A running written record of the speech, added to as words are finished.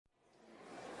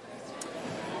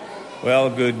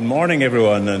Well, good morning,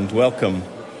 everyone, and welcome.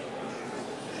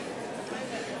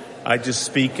 I just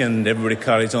speak and everybody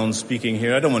carries on speaking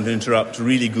here. I don't want to interrupt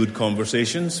really good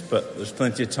conversations, but there's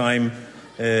plenty of time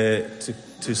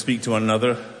to speak to one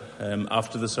another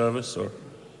after the service, or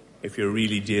if you're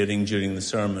really daring during the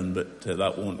sermon, but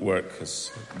that won't work, as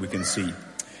we can see.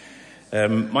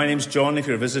 My name's John. If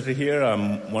you're a visitor here,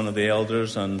 I'm one of the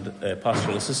elders and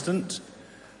pastoral assistant.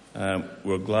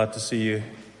 We're glad to see you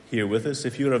here with us.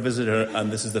 If you're a visitor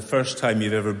and this is the first time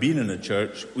you've ever been in a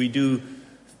church, we do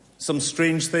some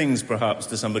strange things perhaps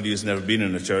to somebody who's never been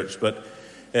in a church, but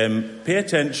pay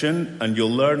attention and you'll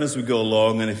learn as we go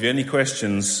along, and if you have any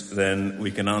questions then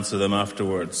we can answer them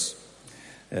afterwards.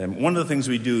 One of the things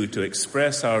we do to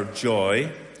express our joy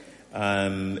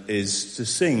is to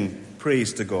sing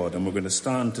praise to God, and we're going to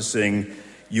stand to sing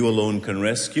You Alone Can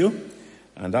Rescue.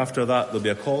 And after that, there'll be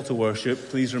a call to worship.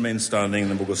 Please remain standing, and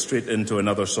then we'll go straight into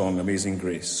another song, Amazing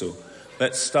Grace. So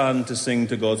let's stand to sing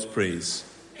to God's praise.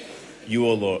 You,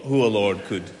 O Lord, who, O Lord,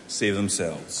 could save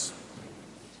themselves.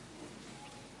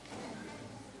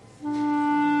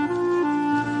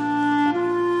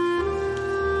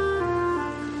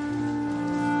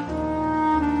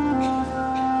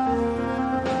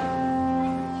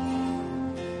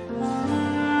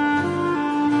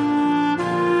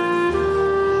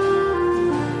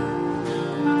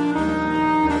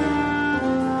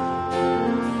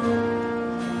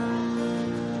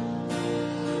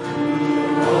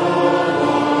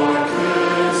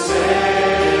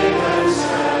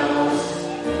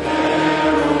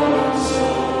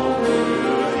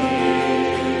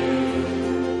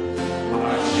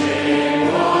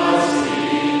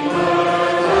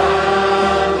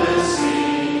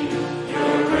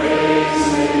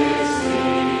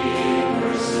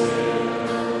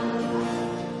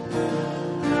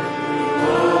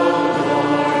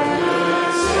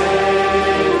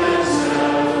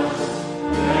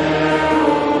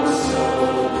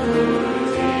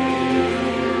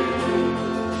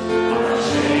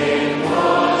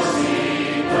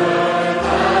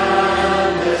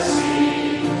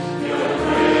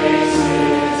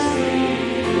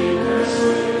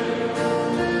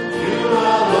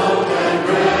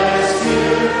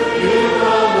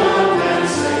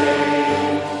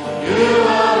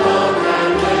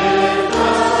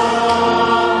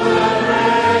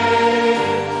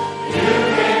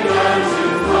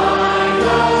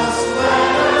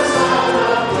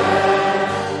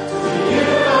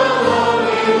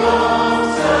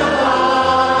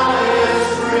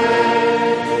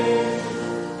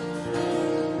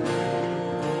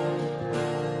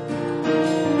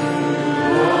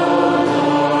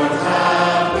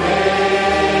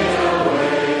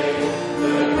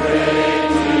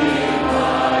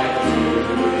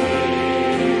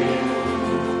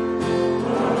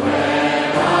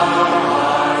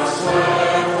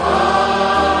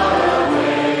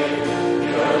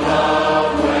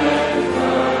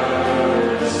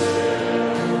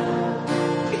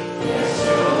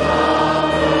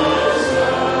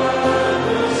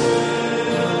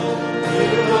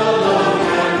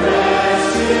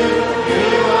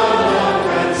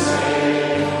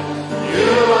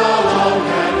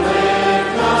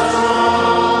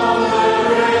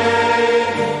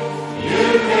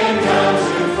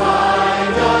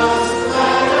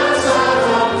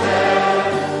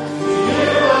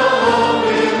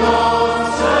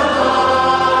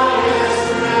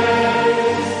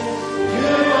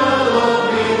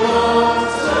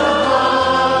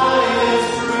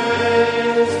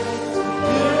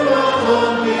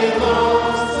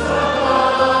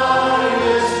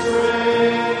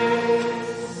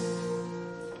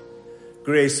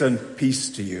 Grace and peace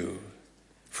to you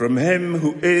from him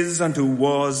who is and who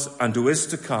was and who is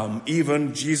to come,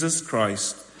 even Jesus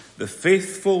Christ, the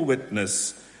faithful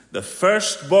witness, the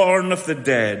firstborn of the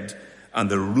dead and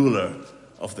the ruler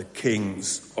of the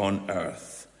kings on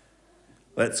earth.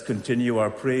 Let's continue our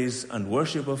praise and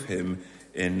worship of him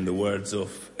in the words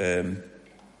of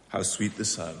How Sweet the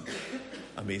Sound,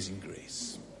 Amazing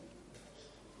Grace.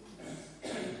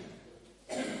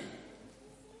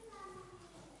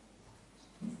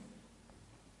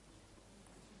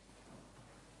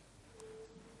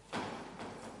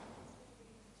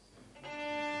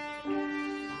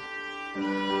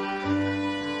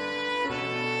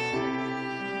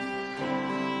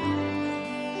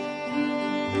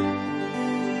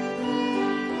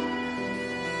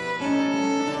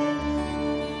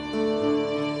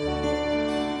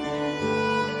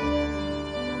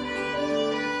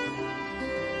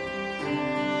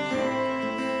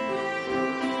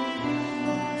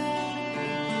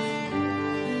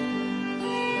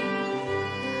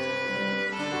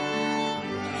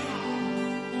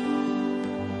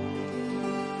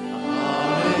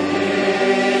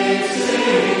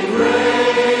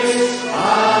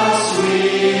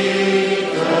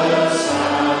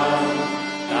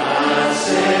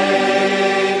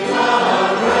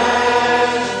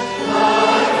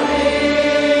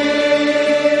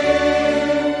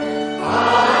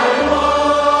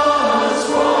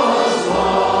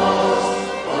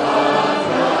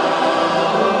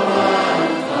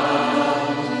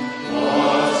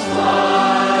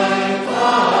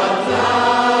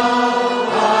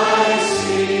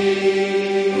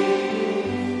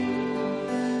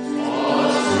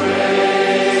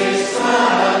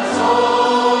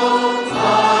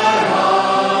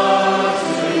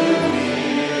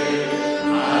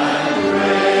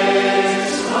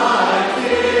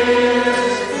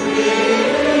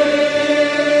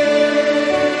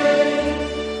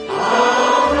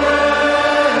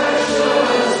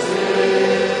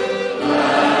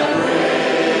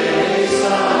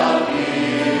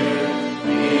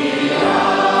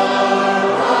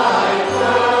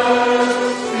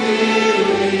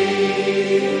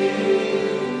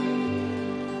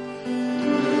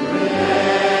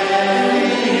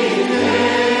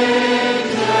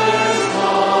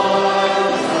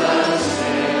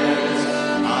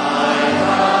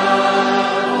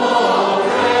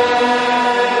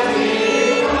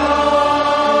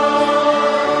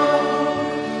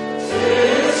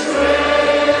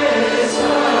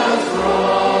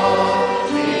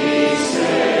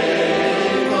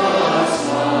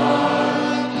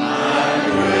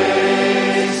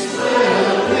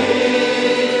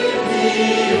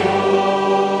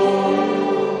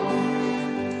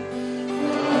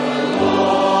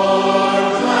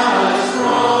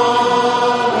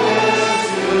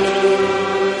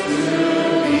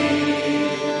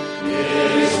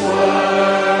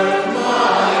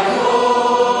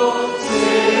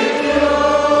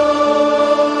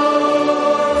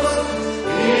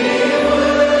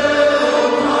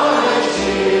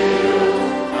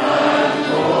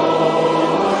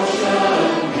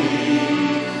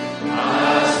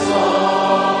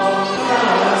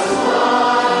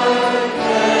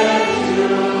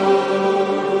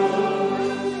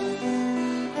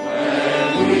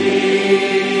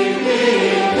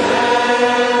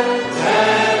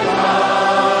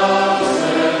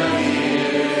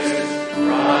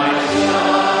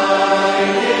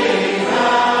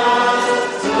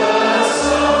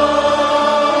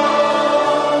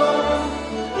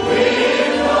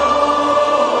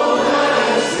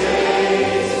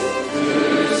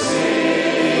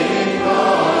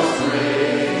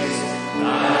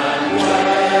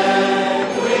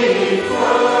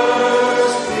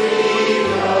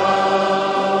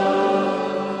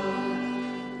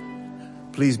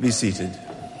 Please be seated.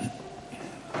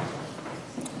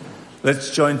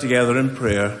 Let's join together in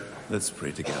prayer. Let's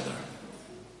pray together.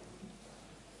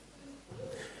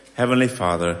 Heavenly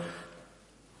Father,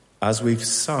 as we've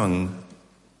sung,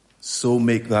 so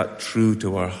make that true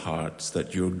to our hearts,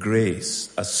 that your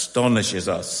grace astonishes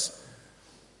us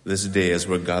this day as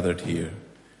we're gathered here,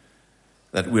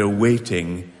 that we're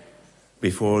waiting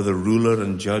before the ruler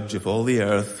and judge of all the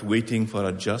earth, waiting for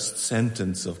a just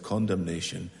sentence of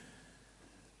condemnation.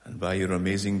 And by your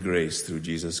amazing grace through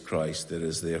Jesus Christ, there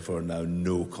is therefore now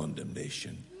no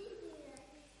condemnation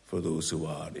for those who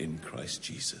are in Christ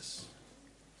Jesus.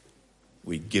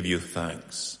 We give you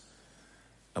thanks,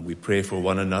 and we pray for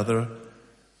one another,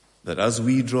 that as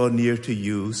we draw near to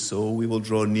you, so we will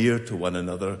draw near to one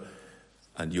another,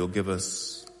 and you'll give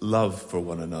us love for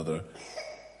one another,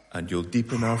 and you'll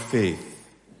deepen our faith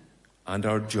and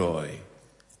our joy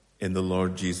in the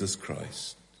Lord Jesus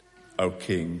Christ, our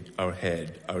King, our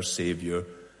Head, our Saviour,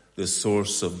 the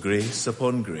source of grace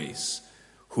upon grace,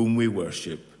 whom we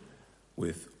worship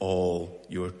with all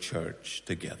your church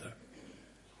together.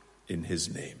 In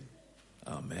his name,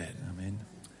 amen. Amen.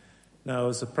 Now,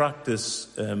 as a practice,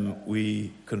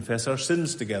 we confess our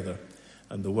sins together,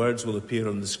 and the words will appear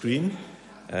on the screen.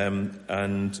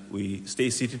 And we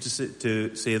stay seated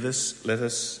to say this. Let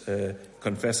us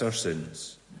confess our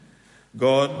sins.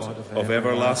 God of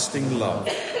everlasting love,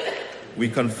 we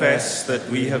confess that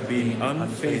we have been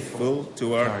unfaithful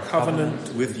to our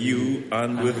covenant with you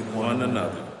and with one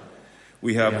another.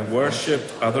 We have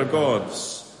worshipped other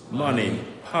gods, money,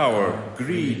 power,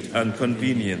 greed, and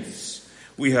convenience.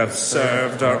 We have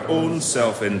served our own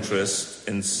self-interest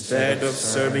instead of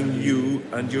serving you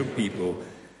and your people.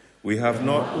 We have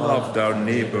not loved our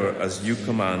neighbour as you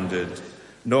commanded,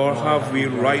 nor have we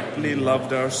rightly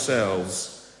loved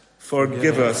ourselves.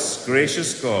 Forgive us,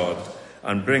 gracious God,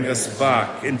 and bring us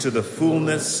back into the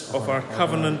fullness of our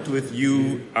covenant with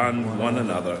you and one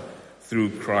another, through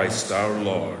Christ our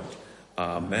Lord.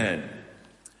 Amen.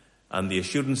 And the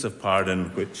assurance of pardon,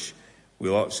 which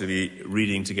we'll actually be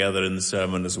reading together in the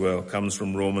sermon as well, comes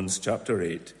from Romans chapter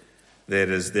 8.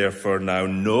 There is therefore now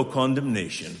no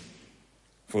condemnation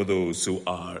for those who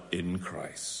are in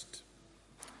Christ.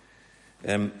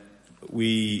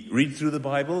 We read through the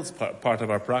Bible, it's part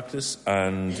of our practice,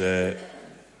 and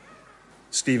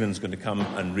Stephen's going to come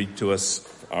and read to us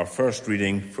our first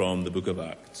reading from the book of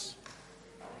Acts.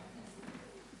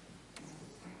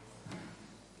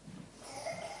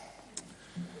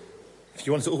 If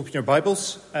you want to open your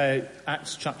Bibles,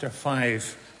 Acts chapter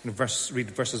 5,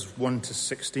 read verses 1 to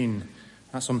 16.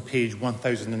 That's on page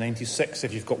 1096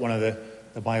 if you've got one of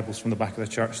the Bibles from the back of the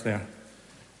church there.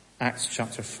 Acts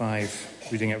chapter 5,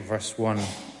 reading at verse 1.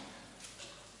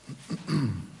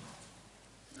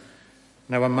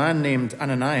 Now a man named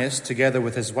Ananias, together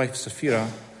with his wife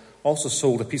Sapphira, also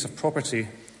sold a piece of property.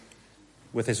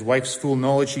 With his wife's full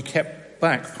knowledge, he kept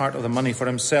back part of the money for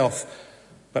himself,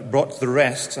 but brought the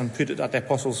rest and put it at the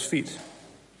apostles' feet.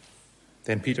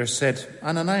 Then Peter said,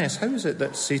 Ananias, how is it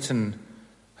that Satan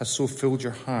has so filled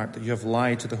your heart that you have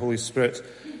lied to the Holy Spirit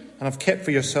and have kept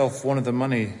for yourself one of the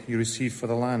money you received for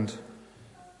the land?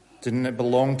 Didn't it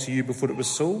belong to you before it was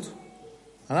sold?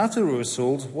 And after it was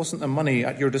sold, wasn't the money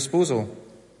at your disposal?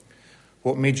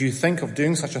 What made you think of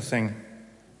doing such a thing?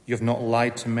 You have not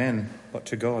lied to men, but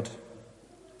to God.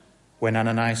 When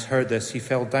Ananias heard this, he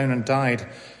fell down and died,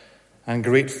 and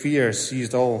great fear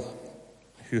seized all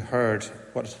who heard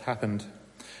what had happened.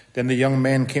 Then the young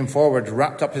men came forward,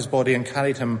 wrapped up his body, and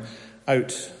carried him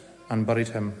out and buried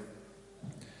him.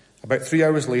 About 3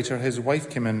 hours later, his wife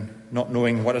came in, not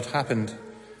knowing what had happened.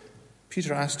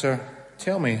 Peter asked her,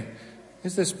 "Tell me,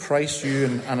 is this price you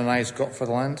and Ananias got for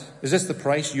the land? Is this the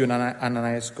price you and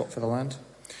Ananias got for the land?"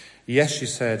 "Yes," she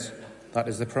said, "that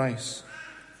is the price."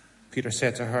 Peter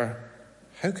said to her,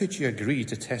 "How could you agree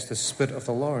to test the Spirit of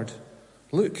the Lord?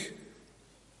 Look,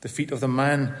 the feet of the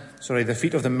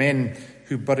men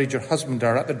who buried your husband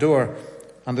are at the door,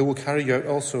 and they will carry you out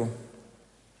also."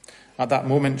 At that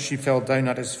moment she fell down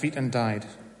at his feet and died.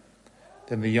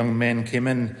 Then the young men came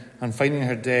in, and finding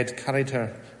her dead, carried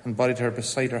her and buried her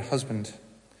beside her husband.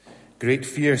 Great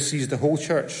fear seized the whole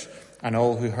church and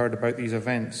all who heard about these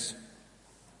events.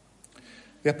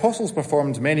 The apostles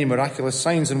performed many miraculous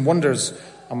signs and wonders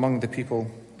among the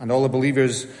people, and all the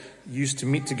believers used to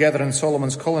meet together in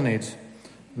Solomon's colonnade.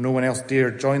 No one else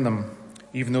dared join them,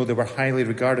 even though they were highly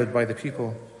regarded by the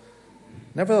people.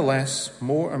 Nevertheless,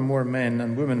 more and more men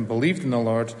and women believed in the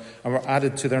Lord and were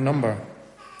added to their number.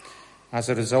 As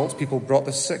a result, people brought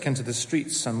the sick into the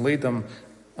streets and laid them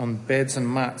on beds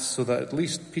and mats, so that at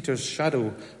least Peter's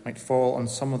shadow might fall on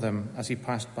some of them as he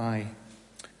passed by.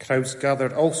 Crowds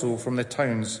gathered also from the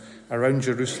towns around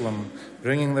Jerusalem,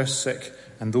 bringing their sick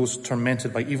and those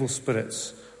tormented by evil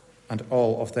spirits, and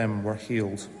all of them were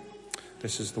healed.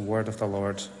 This is the word of the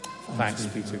Lord. Thanks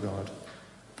be to God.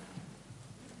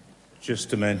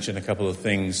 Just to mention a couple of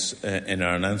things in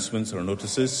our announcements or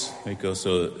notices, because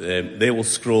they will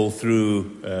scroll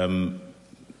through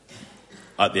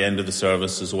at the end of the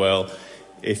service as well.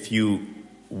 If you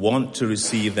want to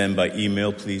receive them by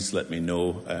email, please let me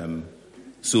know.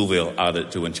 Sylvia will add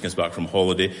it to when she comes back from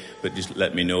holiday, but just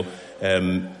let me know.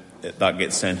 That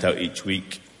gets sent out each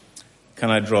week.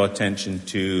 Can I draw attention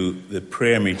to the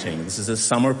prayer meeting? This is a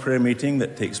summer prayer meeting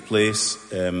that takes place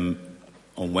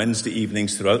on Wednesday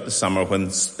evenings throughout the summer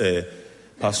when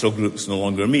pastoral groups no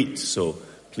longer meet. So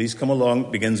please come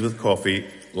along. Begins with coffee,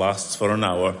 lasts for an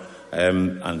hour,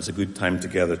 and it's a good time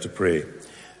together to pray.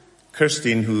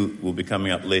 Kirstine, who will be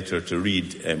coming up later to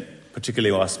read,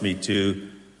 particularly asked me to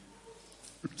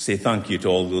say thank you to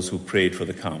all those who prayed for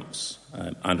the camps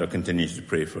and are continuing to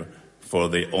pray for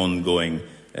the ongoing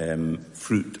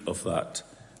fruit of that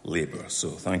labour.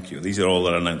 So thank you. These are all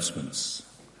our announcements.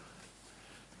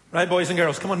 Right, boys and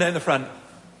girls, come on down the front.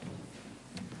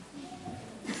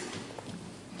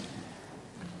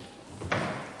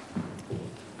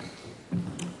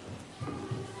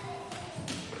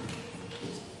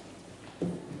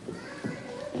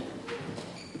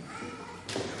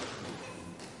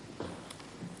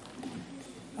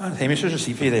 And Hamish, there's a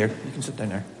seat for you there. You can sit down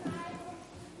there.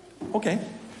 Okay.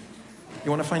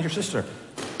 You want to find your sister?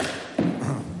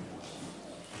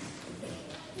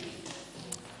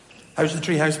 How's the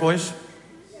treehouse, boys?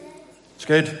 It's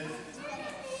good.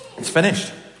 It's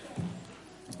finished.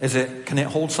 Can it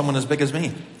hold someone as big as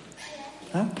me?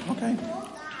 Huh? Okay.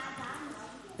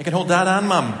 It can hold Dad and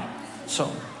Mum.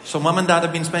 So Mum and Dad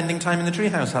have been spending time in the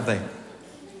treehouse, have they?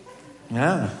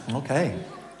 Yeah, okay.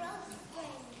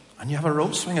 And you have a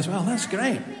rope swing as well. That's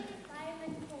great.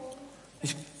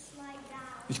 He's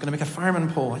going to make a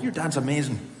fireman pole. Your dad's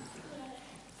amazing.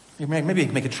 Maybe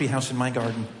make a treehouse in my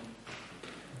garden.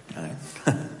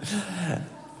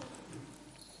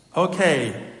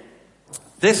 Okay.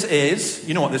 This is,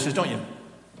 you know what this is, don't you?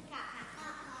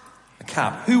 A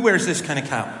cap. Who wears this kind of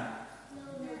cap?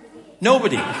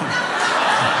 Nobody.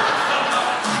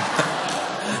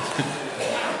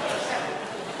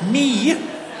 Me?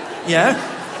 Yeah.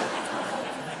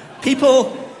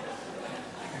 People.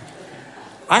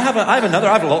 I have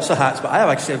lots of hats, but I have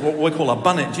actually what we call a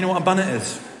bunnet. Do you know what a bunnet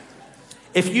is?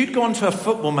 If you'd gone to a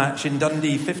football match in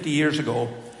Dundee 50 years ago,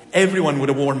 everyone would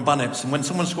have worn bunnets, and when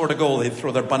someone scored a goal, they'd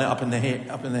throw their bunnet up in the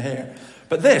hair.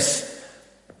 But this,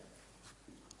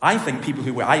 I think people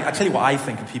who wear. I tell you what I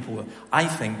think of people. I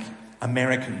think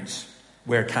Americans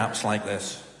wear caps like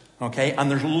this. Okay, and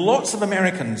there's lots of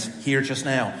Americans here just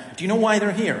now. Do you know why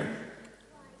they're here?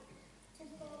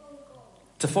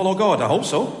 To follow God. I hope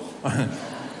so.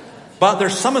 But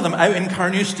there's some of them out in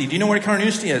Carnoustie. Do you know where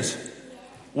Carnoustie is?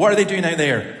 What are they doing out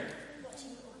there?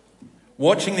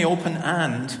 Watching the Open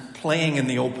and playing in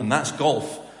the Open. That's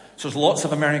golf. So there's lots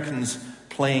of Americans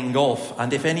playing golf.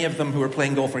 And if any of them who are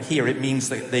playing golf are here, it means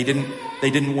that they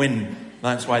didn't win.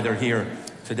 That's why they're here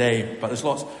today. But there's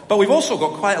lots. But we've also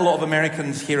got quite a lot of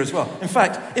Americans here as well. In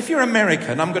fact, if you're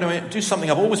American, I'm going to do something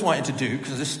I've always wanted to do,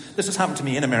 because this has happened to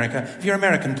me in America. If you're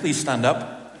American, please stand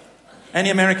up. Any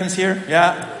Americans here?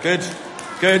 Yeah, good.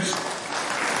 Thank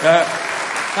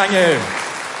you.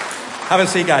 Have a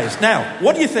seat, guys. Now,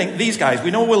 what do you think these guys, we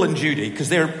know Will and Judy, because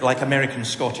they're like American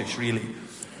Scottish, really.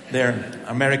 They're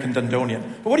American Dundonian.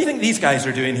 But what do you think these guys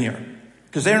are doing here?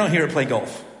 Because they're not here to play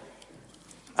golf.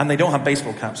 And they don't have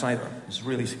baseball caps either. It's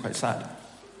really quite sad.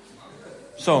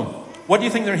 So, what do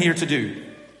you think they're here to do?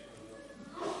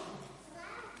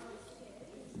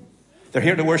 They're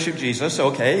here to worship Jesus.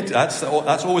 Okay, that's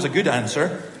always a good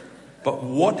answer. But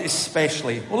what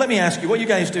especially? Well, let me ask you, what are you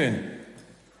guys doing?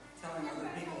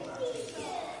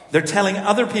 They're telling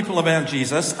other people about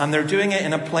Jesus, and they're doing it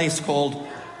in a place called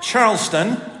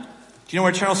Charleston. Do you know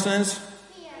where Charleston is?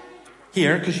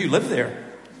 Here, because you live there.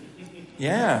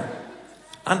 Yeah.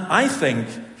 And I think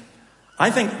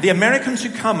the Americans who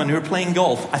come and who are playing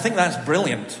golf, I think that's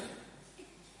brilliant.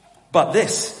 But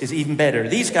this is even better.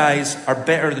 These guys are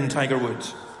better than Tiger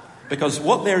Woods. Because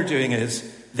what they're doing is,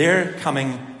 they're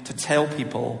coming to tell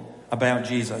people about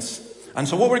Jesus. And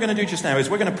so what we're going to do just now is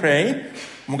we're going to pray.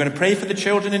 And we're going to pray for the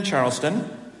children in Charleston.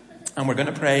 And we're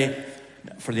going to pray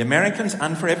for the Americans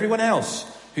and for everyone else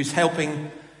who's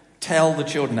helping tell the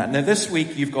children that. Now this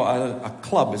week you've got a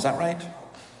club, is that right?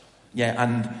 Yeah,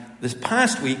 and this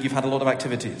past week you've had a lot of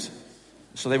activities.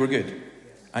 So they were good.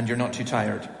 And you're not too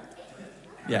tired.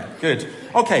 Yeah, good.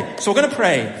 Okay, so we're going to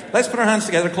pray. Let's put our hands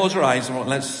together, close our eyes, and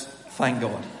let's thank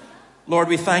God. Lord,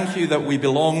 we thank you that we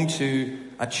belong to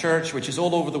a church which is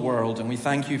all over the world, and we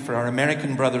thank you for our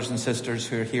American brothers and sisters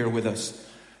who are here with us.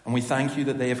 And we thank you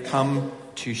that they have come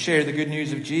to share the good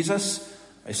news of Jesus,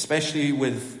 especially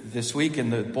with this week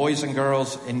in the boys and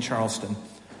girls in Charleston.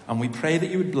 And we pray that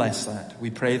you would bless that. We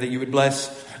pray that you would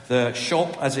bless the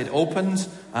shop as it opens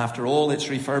after all its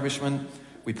refurbishment.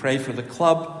 We pray for the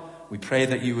club. We pray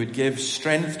that you would give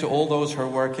strength to all those who are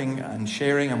working and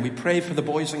sharing. And we pray for the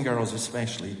boys and girls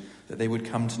especially, that they would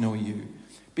come to know you.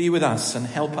 Be with us and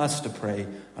help us to pray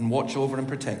and watch over and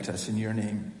protect us in your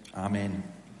name. Amen.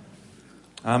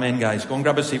 Amen, guys. Go and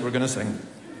grab a seat. We're going to sing.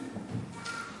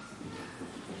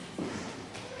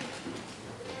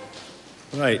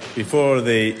 Right, before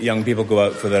the young people go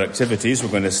out for their activities,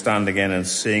 we're going to stand again and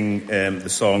sing the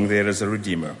song, There is a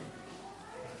Redeemer.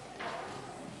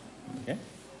 Okay.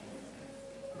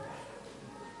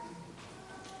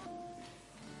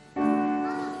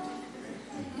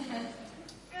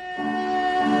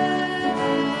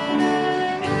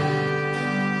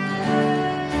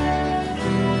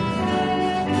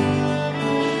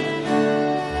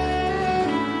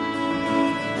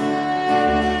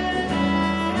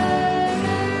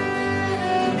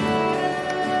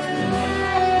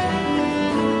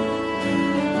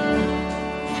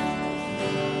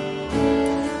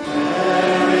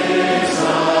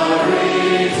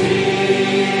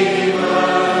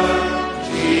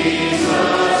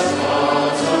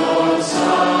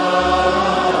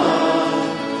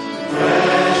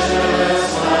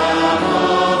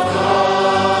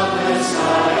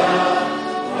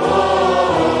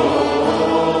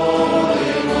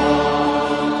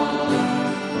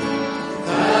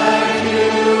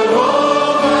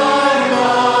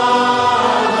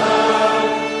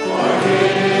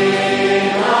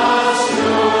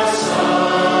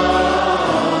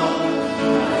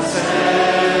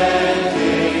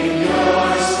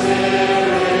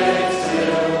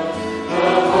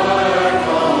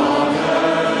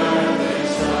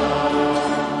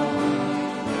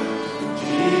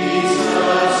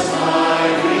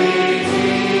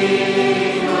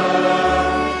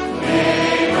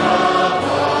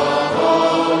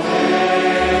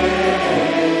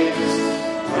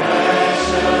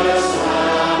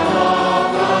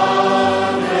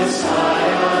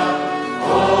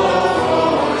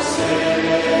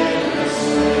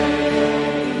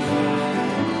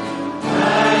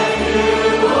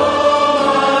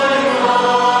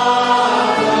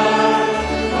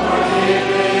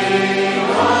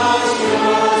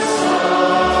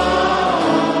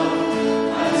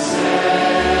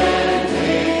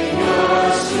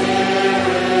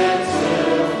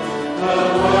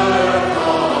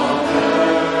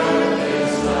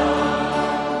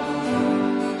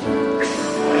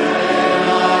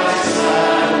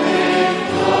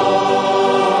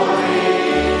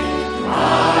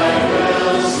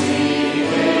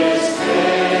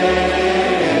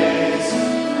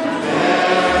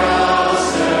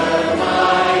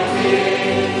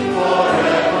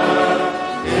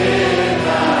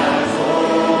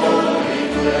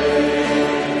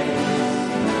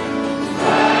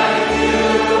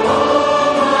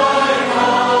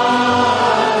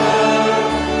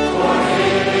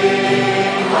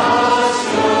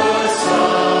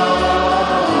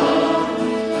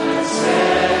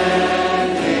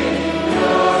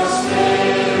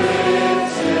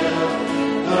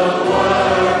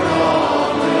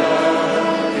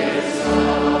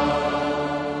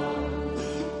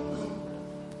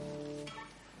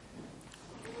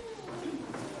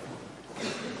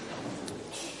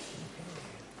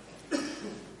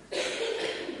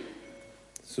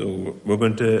 So we're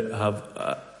going to have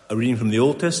a reading from the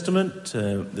Old Testament,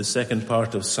 the second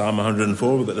part of Psalm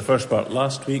 104. We got the first part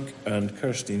last week, and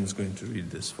Kirstine's going to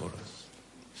read this for us.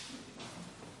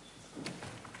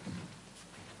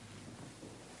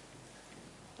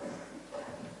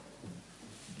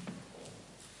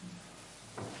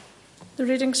 The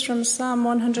readings from Psalm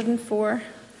 104,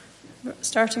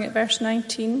 starting at verse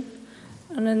 19,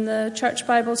 and in the Church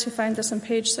Bibles you find this on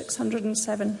page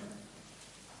 607.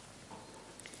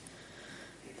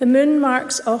 The moon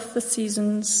marks off the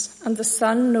seasons, and the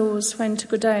sun knows when to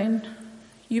go down.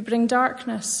 You bring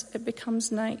darkness, it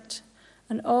becomes night,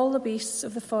 and all the beasts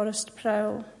of the forest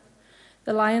prowl.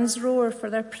 The lions roar for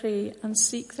their prey and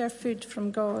seek their food from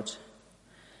God.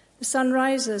 The sun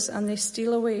rises and they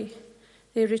steal away.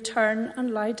 They return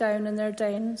and lie down in their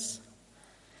dens.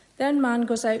 Then man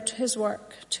goes out to his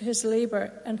work, to his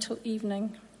labour until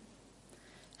evening.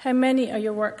 How many are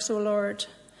your works, O Lord?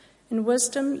 In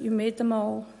wisdom you made them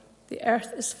all. The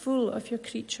earth is full of your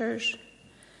creatures.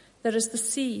 There is the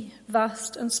sea,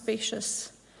 vast and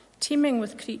spacious, teeming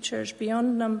with creatures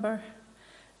beyond number,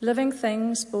 living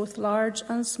things both large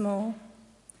and small.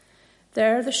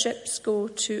 There the ships go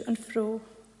to and fro,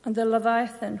 and the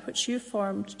Leviathan which you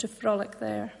formed to frolic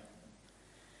there.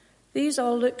 These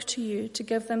all look to you to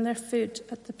give them their food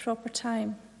at the proper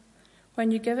time.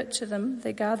 When you give it to them,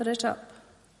 they gather it up.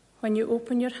 When you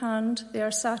open your hand, they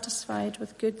are satisfied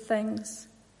with good things.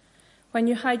 When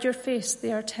you hide your face,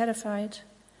 they are terrified.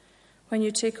 When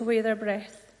you take away their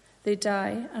breath, they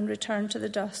die and return to the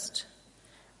dust.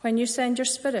 When you send your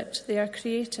spirit, they are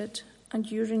created, and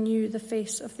you renew the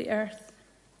face of the earth.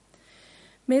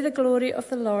 May the glory of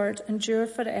the Lord endure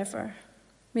forever.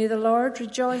 May the Lord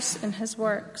rejoice in his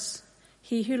works,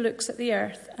 he who looks at the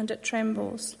earth and it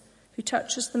trembles, who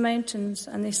touches the mountains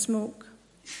and they smoke.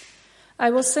 I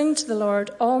will sing to the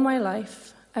Lord all my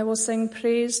life. I will sing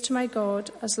praise to my God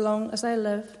as long as I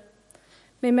live.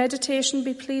 May meditation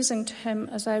be pleasing to him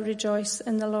as I rejoice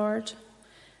in the Lord.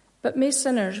 But may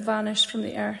sinners vanish from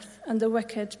the earth and the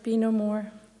wicked be no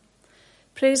more.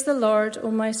 Praise the Lord, O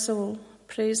my soul.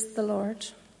 Praise the Lord.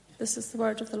 This is the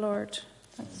word of the Lord.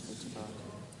 Thanks be to God.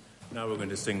 Now we're going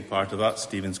to sing part of that.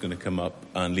 Stephen's going to come up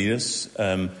and lead us.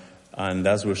 And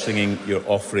as we're singing, your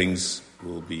offerings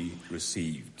will be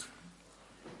received.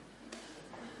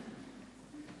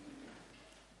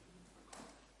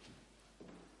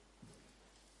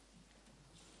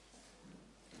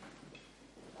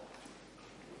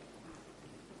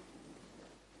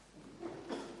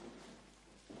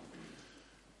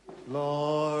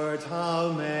 Lord,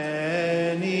 how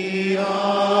many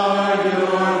are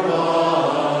your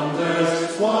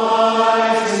wonders?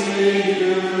 Wisely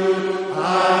you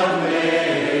have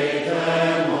made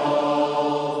them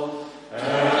all.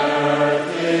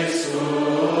 Earth is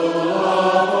full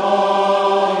of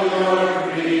all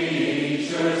your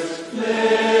creatures,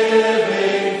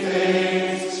 living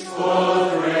things,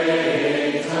 both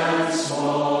great and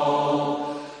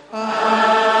small.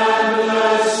 And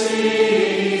the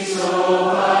sea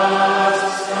so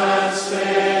vast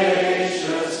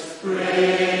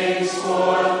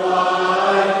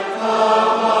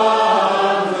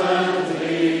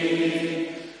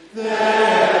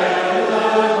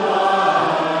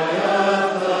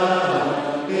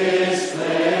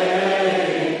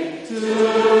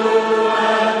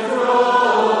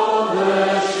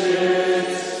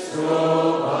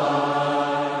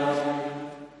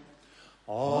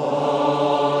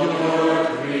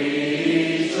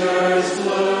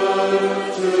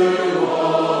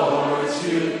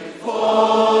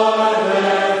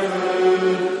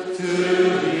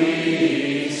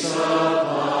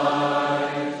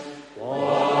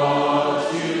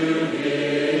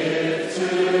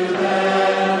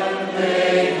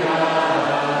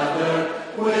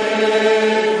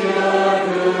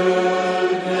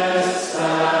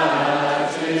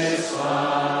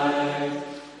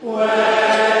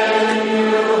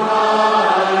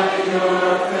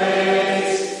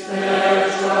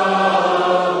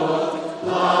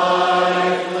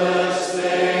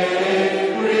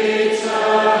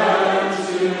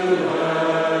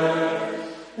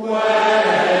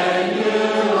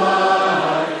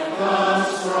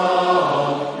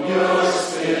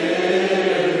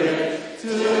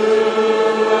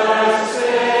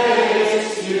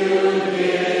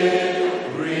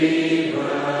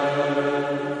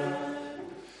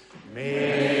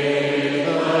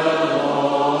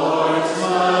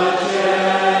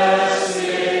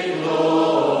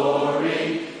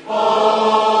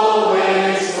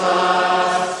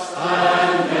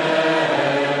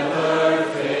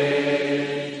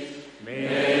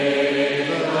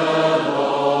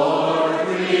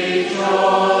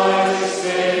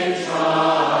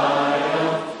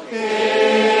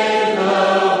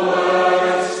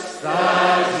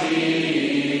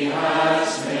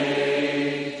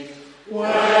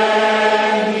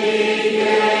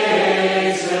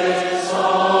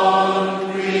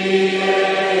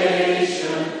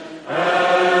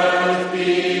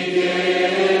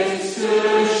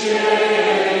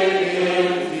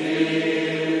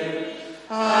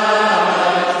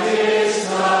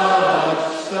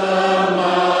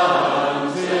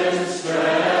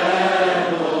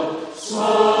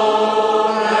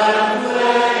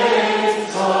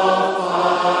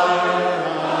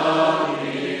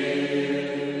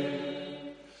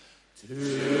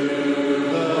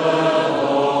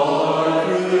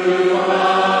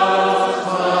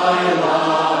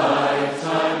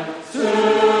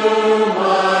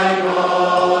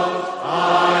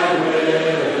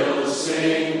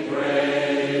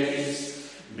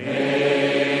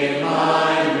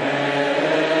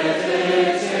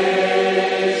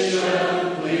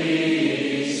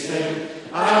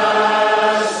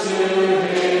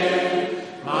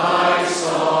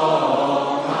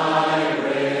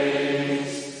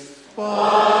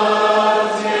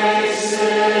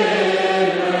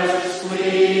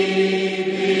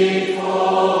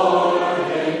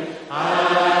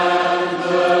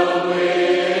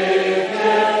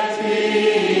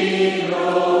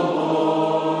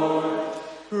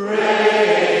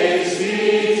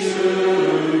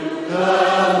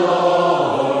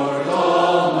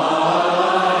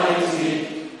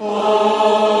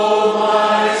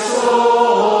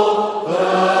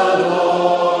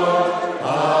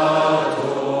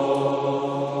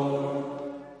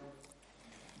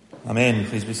Amen.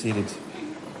 Please be seated.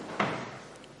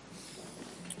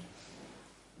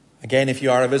 Again, if you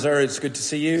are a visitor, it's good to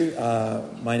see you.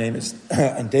 My name is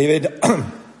David.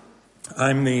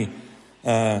 I'm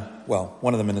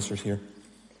one of the ministers here.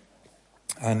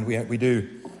 And we do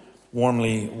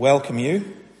warmly welcome you.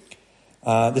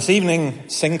 This evening,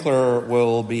 Sinclair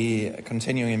will be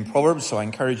continuing in Proverbs, so I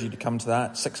encourage you to come to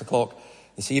that, 6 o'clock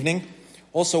this evening.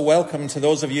 Also, welcome to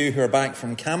those of you who are back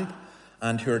from camp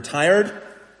and who are tired,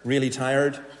 really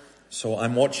tired. So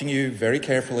I'm watching you very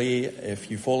carefully. If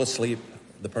you fall asleep,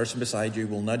 the person beside you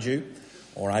will nudge you,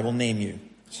 or I will name you.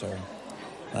 So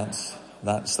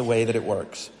that's the way that it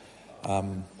works.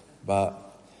 But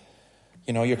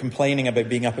you're complaining about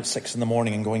being up at 6 a.m.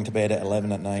 and going to bed at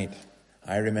 11 at night.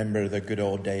 I remember the good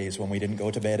old days when we didn't go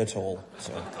to bed at all.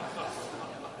 So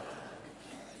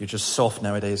you're just soft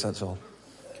nowadays, that's all.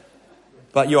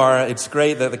 But it's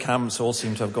great that the camps all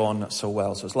seem to have gone so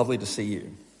well. So it's lovely to see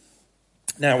you.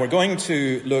 Now we're going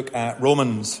to look at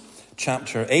Romans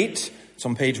chapter 8. It's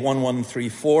on page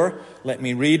 1134. Let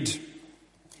me read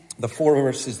the 4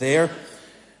 verses there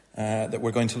that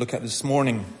we're going to look at this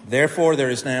morning. Therefore, there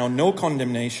is now no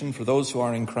condemnation for those who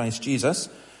are in Christ Jesus,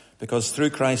 because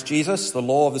through Christ Jesus, the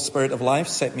law of the Spirit of life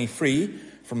set me free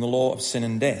from the law of sin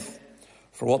and death.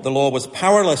 For what the law was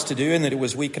powerless to do, in that it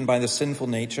was weakened by the sinful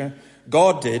nature,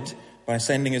 God did by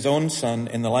sending his own Son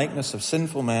in the likeness of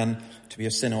sinful man to be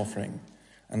a sin offering.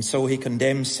 And so he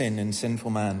condemned sin in sinful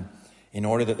man, in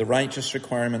order that the righteous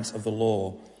requirements of the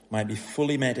law might be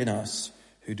fully met in us,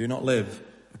 who do not live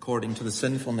according to the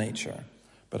sinful nature,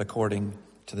 but according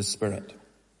to the Spirit.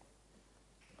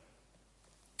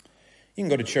 You can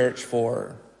go to church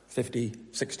for 50,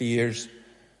 60 years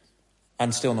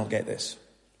and still not get this.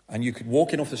 And you could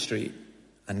walk in off the street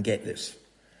and get this.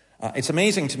 It's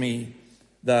amazing to me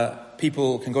that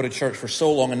people can go to church for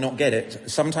so long and not get it.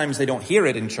 Sometimes they don't hear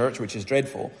it in church, which is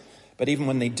dreadful. But even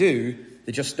when they do,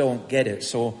 they just don't get it.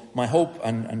 So my hope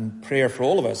and prayer for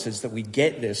all of us is that we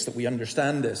get this, that we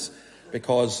understand this,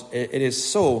 because it is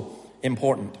so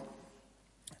important.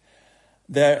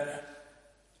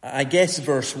 I guess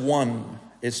verse 1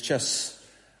 is just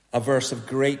a verse of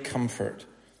great comfort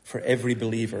for every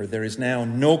believer. There is now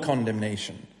no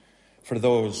condemnation for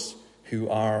those who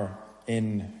are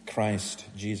in Christ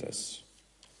Jesus.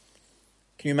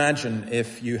 Can you imagine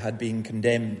if you had been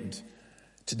condemned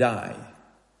to die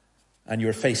and you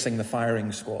were facing the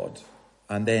firing squad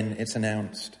and then it's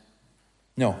announced,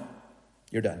 no,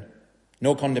 you're done.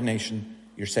 No condemnation,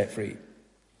 you're set free.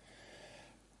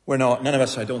 None of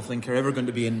us, I don't think, are ever going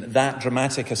to be in that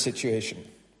dramatic a situation.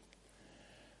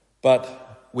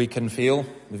 But we can feel,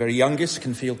 the very youngest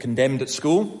can feel condemned at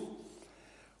school.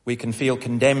 We can feel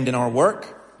condemned in our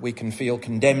work. We can feel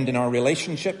condemned in our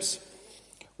relationships.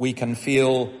 We can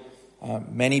feel,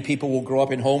 many people will grow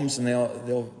up in homes and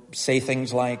they'll say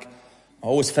things like, I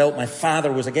always felt my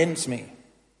father was against me.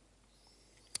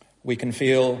 We can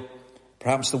feel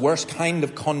perhaps the worst kind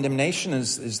of condemnation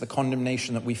is the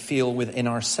condemnation that we feel within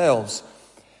ourselves,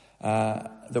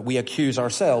 that we accuse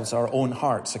ourselves, our own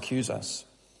hearts accuse us.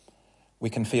 We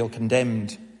can feel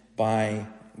condemned by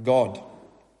God.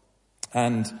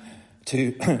 And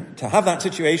to have that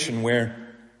situation where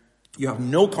you have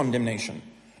no condemnation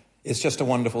is just a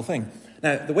wonderful thing.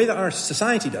 Now, the way that our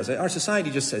society does it, our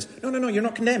society just says, no, you're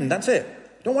not condemned, that's it.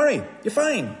 Don't worry, you're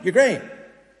fine, you're great.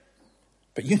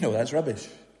 But you know that's rubbish.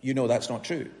 You know that's not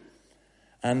true.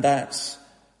 And that's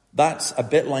a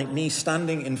bit like me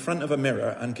standing in front of a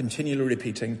mirror and continually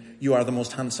repeating, you are the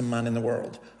most handsome man in the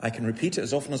world. I can repeat it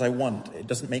as often as I want. It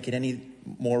doesn't make it any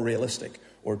more realistic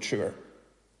or truer.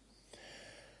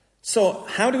 So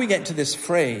how do we get to this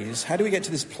phrase? How do we get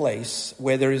to this place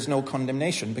where there is no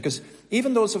condemnation? Because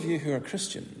even those of you who are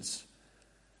Christians,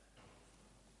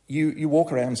 you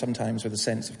walk around sometimes with a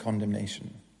sense of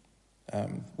condemnation.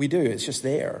 We do. It's just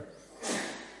there.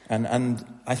 And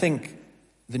I think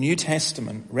the New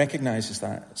Testament recognizes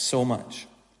that so much.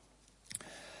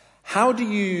 How do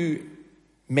you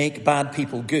make bad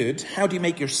people good? How do you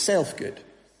make yourself good?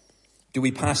 Do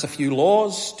we pass a few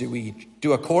laws? Do we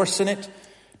do a course in it?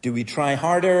 Do we try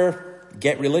harder?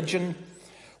 Get religion?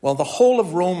 Well, the whole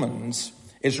of Romans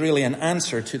is really an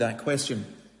answer to that question.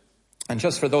 And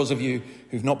just for those of you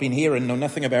who've not been here and know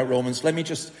nothing about Romans, let me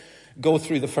just go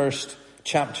through the first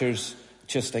chapters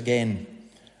just again.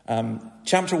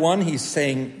 Chapter 1, he's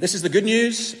saying, this is the good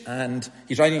news, and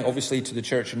he's writing obviously to the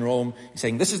church in Rome. He's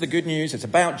saying, this is the good news, it's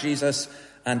about Jesus,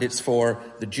 and it's for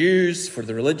the Jews, for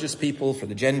the religious people, for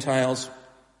the Gentiles.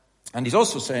 And he's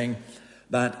also saying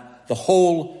that the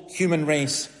whole human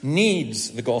race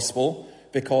needs the gospel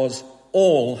because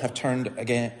all have turned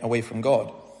again away from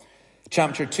God.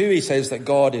 Chapter 2, he says that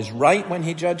God is right when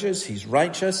he judges, he's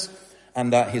righteous,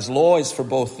 and that his law is for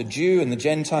both the Jew and the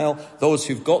Gentile, those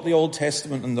who've got the Old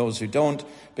Testament and those who don't,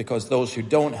 because those who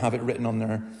don't have it written on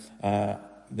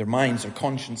their minds or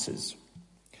consciences.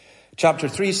 Chapter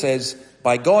 3 says,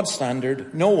 by God's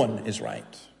standard, no one is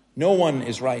right. No one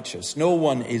is righteous. No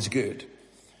one is good.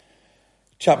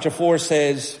 Chapter 4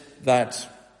 says that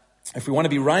if we want to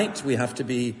be right, we have to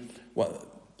be, well,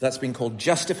 that's been called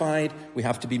justified. We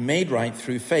have to be made right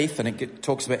through faith, and it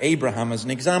talks about Abraham as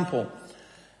an example.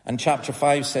 And chapter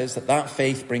 5 says that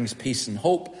faith brings peace and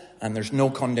hope, and there's no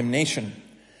condemnation.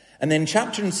 And then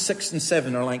chapters 6 and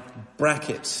 7 are like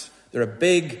brackets. They're a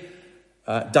big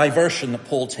diversion that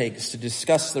Paul takes to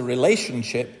discuss the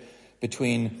relationship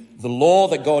between the law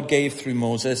that God gave through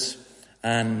Moses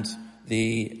and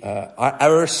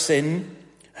our sin,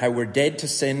 how we're dead to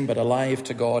sin but alive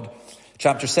to God.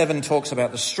 Chapter 7 talks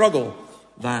about the struggle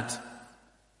that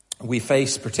we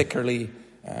face, particularly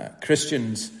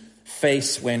Christians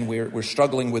face when we're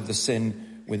struggling with the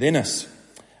sin within us.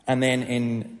 And then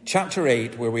in chapter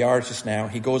 8, where we are just now,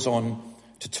 he goes on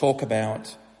to talk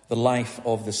about the life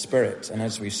of the Spirit. And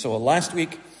as we saw last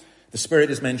week, the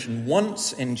Spirit is mentioned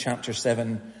once in chapter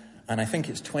 7, and I think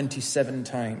it's 27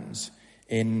 times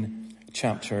in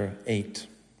chapter 8.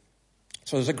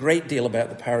 So there's a great deal about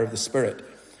the power of the Spirit.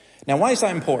 Now, why is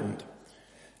that important?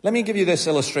 Let me give you this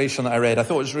illustration that I read. I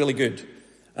thought it was really good.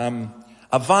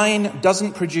 A vine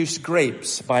doesn't produce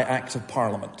grapes by act of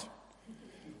parliament.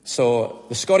 So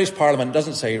the Scottish Parliament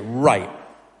doesn't say, right,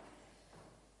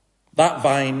 that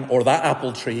vine or that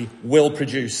apple tree will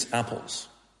produce apples.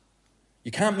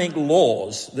 You can't make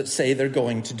laws that say they're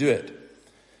going to do it.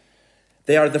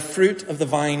 They are the fruit of the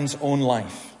vine's own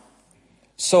life.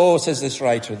 So, says this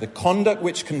writer, the conduct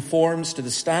which conforms to the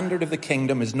standard of the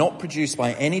kingdom is not produced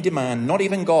by any demand, not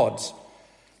even God's,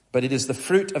 but it is the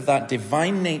fruit of that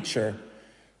divine nature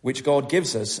which God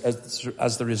gives us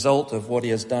as the result of what he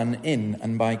has done in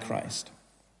and by Christ.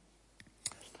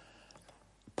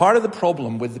 Part of the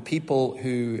problem with the people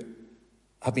who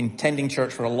have been attending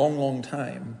church for a long, long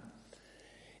time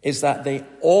is that they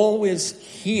always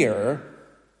hear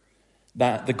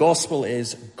that the gospel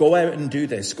is go out and do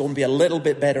this, go and be a little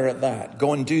bit better at that,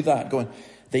 go and do that,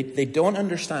 They don't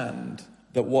understand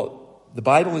that what the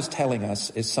Bible is telling us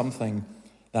is something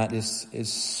that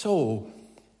is so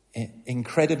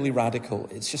incredibly radical.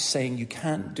 It's just saying you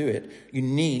can't do it. You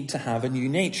need to have a new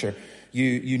nature.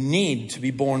 You need to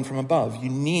be born from above. You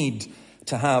need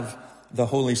to have the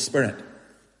Holy Spirit.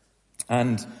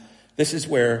 And this is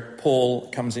where Paul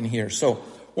comes in here. So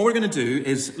what we're going to do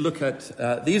is look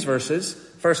at these verses,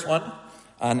 first one,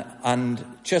 and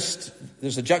just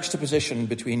there's a juxtaposition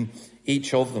between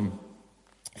each of them.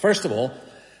 First of all,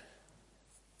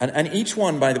 and each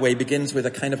one, by the way, begins with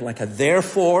a kind of like a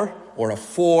therefore or a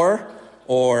for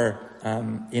or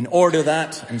in order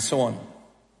that and so on.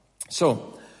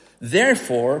 So,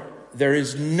 therefore, there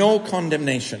is no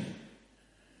condemnation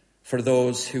for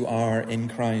those who are in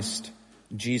Christ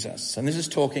Jesus. And this is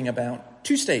talking about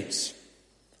two states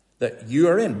that you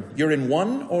are in. You're in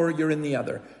one or you're in the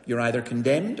other. You're either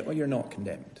condemned or you're not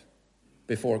condemned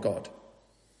before God.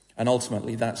 And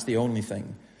ultimately, that's the only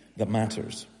thing that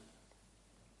matters.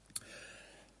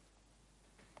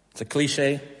 It's a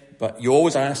cliche, but you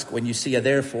always ask when you see a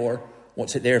therefore,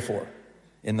 what's it there for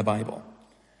in the Bible?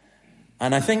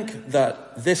 And I think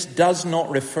that this does not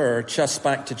refer just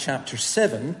back to chapter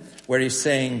 7, where he's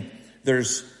saying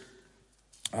there's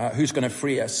who's going to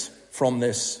free us from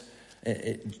this,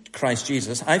 Christ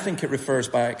Jesus. I think it refers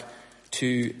back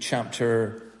to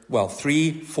chapter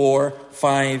 3, 4,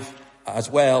 5 as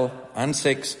well, and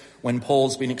 6, when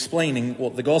Paul's been explaining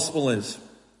what the gospel is.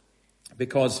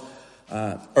 Because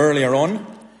earlier on,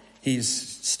 he's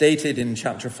stated in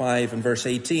chapter 5 and verse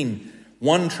 18,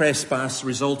 one trespass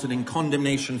resulted in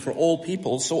condemnation for all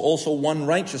people, so also one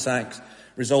righteous act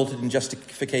resulted in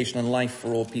justification and life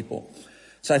for all people.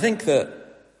 So I think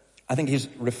he's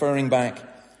referring back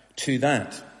to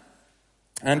that.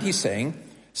 And he's saying,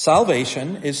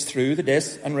 salvation is through the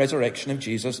death and resurrection of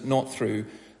Jesus, not through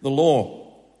the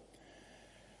law.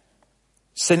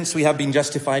 Since we have been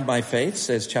justified by faith,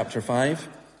 says chapter 5,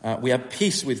 we have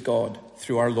peace with God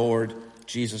through our Lord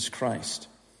Jesus Christ.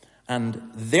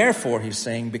 And therefore, he's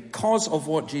saying, because of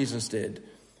what Jesus did,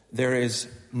 there is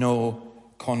no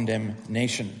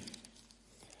condemnation.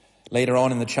 Later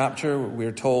on in the chapter,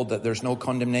 we're told that there's no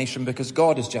condemnation because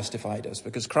God has justified us,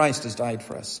 because Christ has died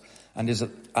for us and is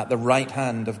at the right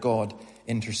hand of God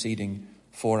interceding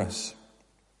for us.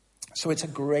 So it's a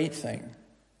great thing.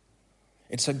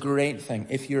 It's a great thing.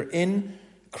 If you're in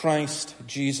Christ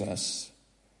Jesus,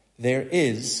 there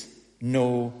is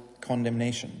no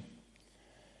condemnation.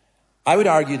 I would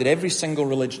argue that every single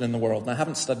religion in the world, and I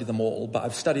haven't studied them all, but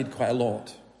I've studied quite a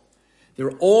lot,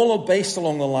 they're all based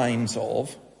along the lines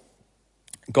of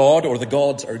God or the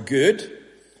gods are good,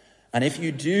 and if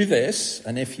you do this,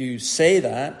 and if you say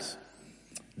that,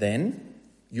 then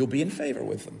you'll be in favor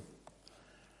with them.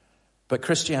 But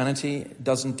Christianity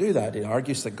doesn't do that. It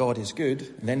argues that God is good,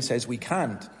 and then says we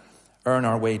can't earn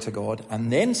our way to God,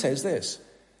 and then says this,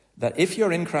 that if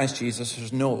you're in Christ Jesus,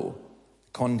 there's no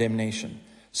condemnation.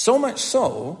 So much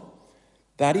so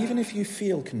that even if you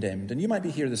feel condemned, and you might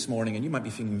be here this morning and you might be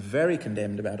feeling very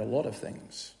condemned about a lot of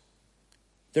things,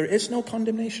 there is no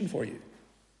condemnation for you.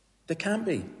 There can't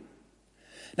be.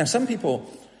 Now, some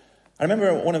people, I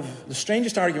remember one of the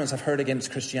strangest arguments I've heard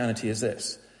against Christianity is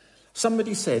this.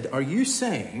 Somebody said, are you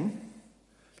saying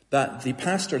that the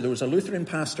pastor, there was a Lutheran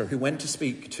pastor who went to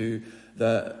speak to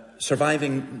the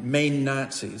surviving main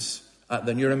Nazis at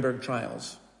the Nuremberg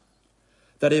trials,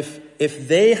 that if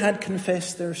they had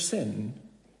confessed their sin,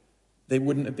 they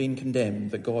wouldn't have been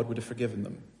condemned, that God would have forgiven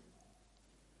them?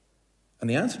 And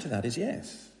the answer to that is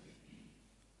yes.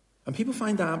 And people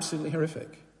find that absolutely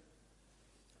horrific.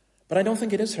 But I don't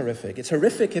think it is horrific. It's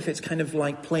horrific if it's kind of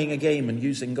like playing a game and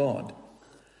using God.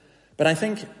 But I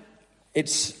think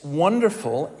it's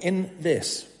wonderful in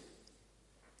this,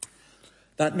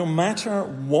 that no matter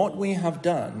what we have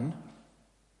done,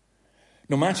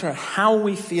 no matter how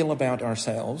we feel about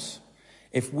ourselves,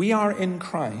 if we are in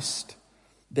Christ,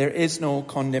 there is no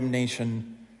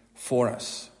condemnation for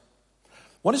us.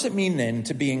 What does it mean then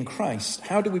to be in Christ?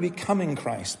 How do we become in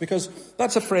Christ? Because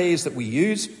that's a phrase that we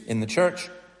use in the church,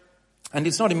 and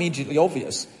it's not immediately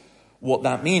obvious what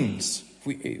that means. If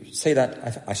we say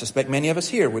that, I suspect many of us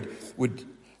here would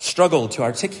struggle to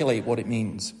articulate what it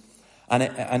means.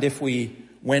 And if we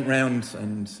went round,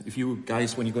 and if you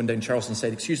guys, when you're going down Charleston,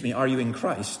 said, excuse me, are you in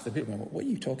Christ? The people went, what are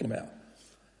you talking about?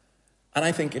 And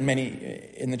I think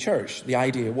in the church, the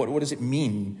idea, what does it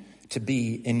mean to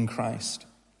be in Christ?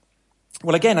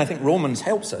 Well, again, I think Romans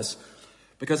helps us,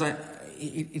 because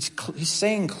he's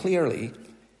saying clearly,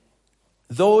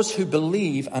 those who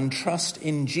believe and trust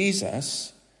in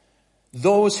Jesus,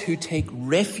 those who take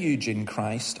refuge in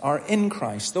Christ are in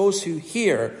Christ. Those who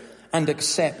hear and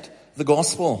accept the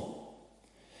gospel.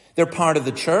 They're part of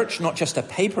the church, not just a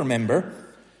paper member,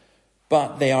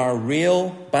 but they are a real,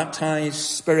 baptized,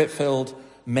 spirit-filled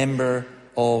member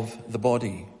of the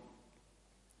body.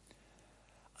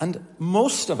 And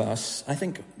most of us, I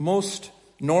think most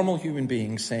normal human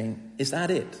beings saying, is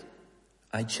that it?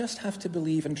 I just have to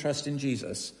believe and trust in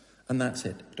Jesus, and that's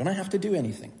it. Don't I have to do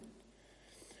anything?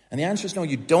 And the answer is no,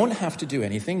 you don't have to do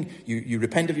anything. You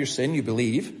repent of your sin, you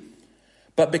believe.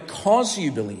 But because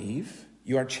you believe,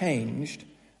 you are changed,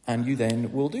 and you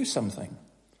then will do something.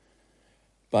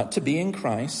 But to be in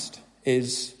Christ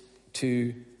is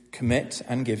to commit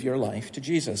and give your life to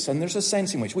Jesus. And there's a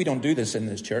sense in which we don't do this in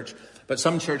this church, but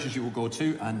some churches you will go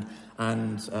to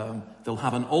and they'll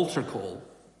have an altar call.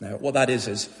 Now, what that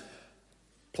is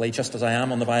play Just As I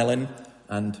Am on the violin,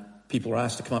 and people are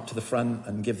asked to come up to the front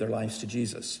and give their lives to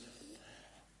Jesus.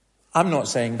 I'm not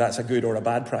saying that's a good or a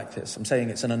bad practice. I'm saying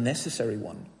it's an unnecessary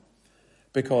one.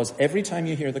 Because every time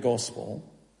you hear the gospel,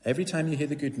 every time you hear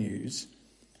the good news,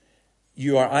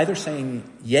 you are either saying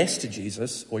yes to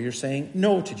Jesus or you're saying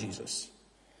no to Jesus.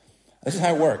 This is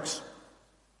how it works.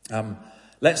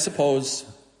 Let's suppose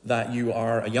that you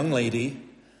are a young lady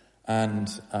and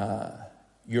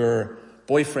your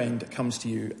boyfriend comes to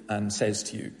you and says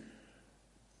to you,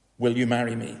 will you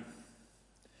marry me?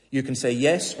 You can say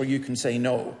yes or you can say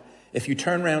no. If you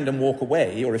turn around and walk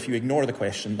away, or if you ignore the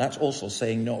question, that's also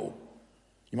saying no.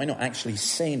 You might not actually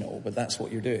say no, but that's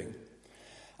what you're doing.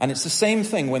 And it's the same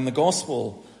thing when the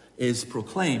gospel is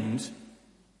proclaimed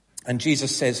and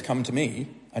Jesus says, come to me,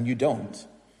 and you don't,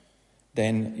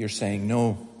 then you're saying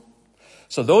no.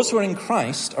 So those who are in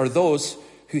Christ are those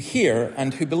who hear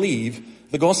and who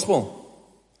believe the gospel.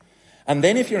 And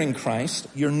then if you're in Christ,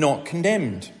 you're not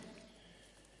condemned.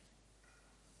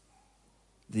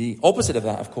 The opposite of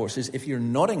that, of course, is if you're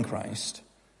not in Christ,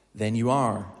 then you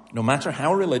are. No matter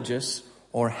how religious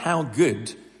or how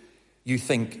good you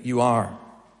think you are,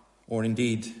 or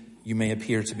indeed you may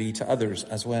appear to be to others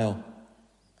as well.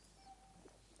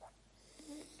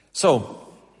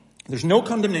 So, there's no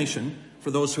condemnation for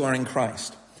those who are in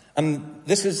Christ. And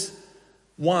this is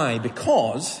why,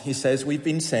 because, he says, we've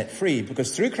been set free.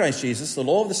 Because through Christ Jesus, the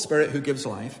law of the Spirit who gives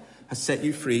life has set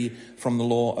you free from the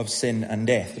law of sin and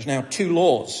death. There's now two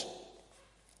laws.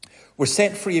 We're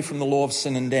set free from the law of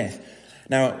sin and death.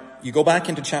 Now, you go back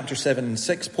into chapter 7 and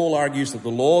 6, Paul argues that the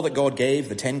law that God gave,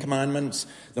 the 10 Commandments,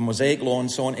 the Mosaic law and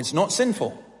so on, it's not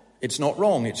sinful. It's not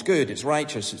wrong. It's good. It's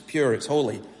righteous. It's pure. It's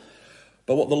holy.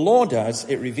 But what the law does,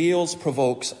 it reveals,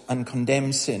 provokes, and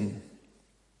condemns sin.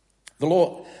 The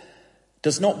law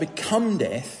does not become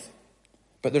death,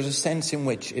 but there's a sense in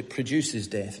which it produces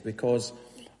death, because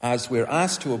as we're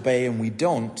asked to obey and we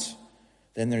don't,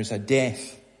 then there's a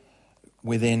death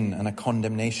within and a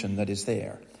condemnation that is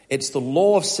there. It's the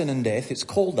law of sin and death. It's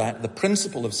called that, the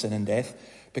principle of sin and death,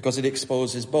 because it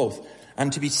exposes both.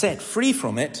 And to be set free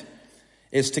from it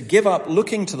is to give up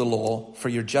looking to the law for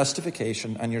your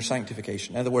justification and your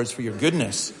sanctification. In other words, for your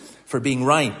goodness, for being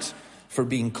right, for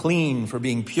being clean, for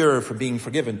being pure, for being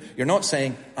forgiven. You're not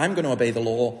saying, I'm going to obey the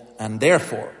law and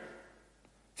therefore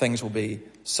things will be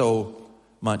so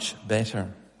much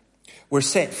better. We're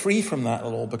set free from that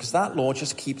law because that law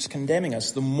just keeps condemning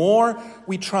us. The more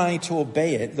we try to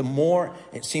obey it, the more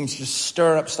it seems to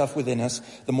stir up stuff within us,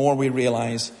 the more we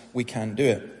realize we can't do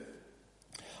it.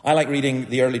 I like reading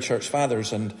the early church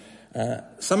fathers, and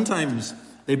sometimes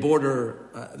they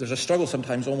border, there's a struggle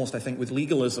sometimes almost, I think, with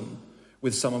legalism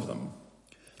with some of them,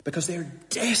 because they're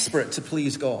desperate to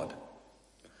please God.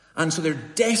 And so they're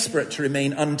desperate to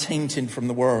remain untainted from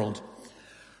the world.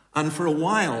 And for a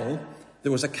while,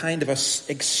 there was a kind of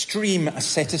extreme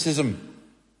asceticism.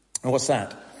 And what's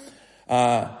that?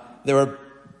 There were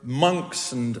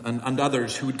monks and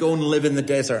others who would go and live in the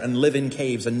desert and live in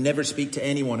caves and never speak to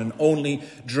anyone and only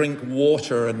drink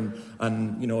water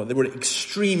and you know, they were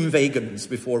extreme vegans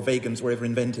before vegans were ever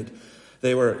invented.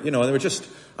 They were just,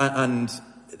 and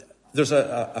there's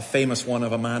a famous one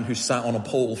of a man who sat on a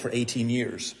pole for 18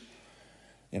 years.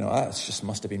 You know, that just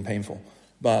must have been painful.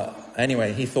 But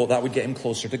anyway, he thought that would get him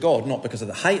closer to God, not because of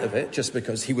the height of it, just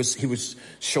because he was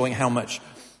showing how much,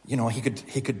 you know, he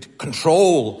could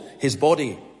control his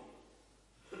body.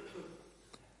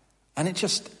 And it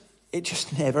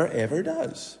just never ever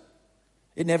does.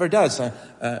 It never does.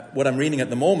 What I'm reading at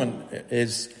the moment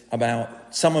is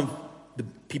about some of the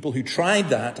people who tried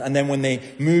that, and then when they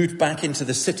moved back into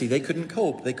the city, they couldn't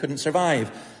cope, they couldn't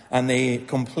survive, and they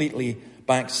completely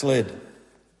backslid.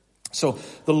 So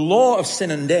the law of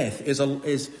sin and death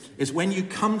is when you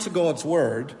come to God's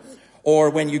word, or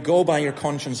when you go by your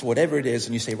conscience, whatever it is,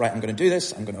 and you say, right, I'm going to do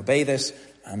this, I'm going to obey this,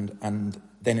 and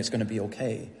then it's going to be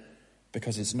okay,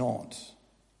 because it's not.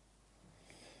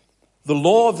 The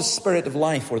law of the Spirit of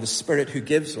life, or the Spirit who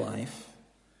gives life,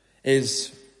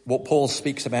 is what Paul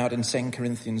speaks about in 2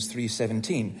 Corinthians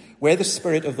 3:17. Where the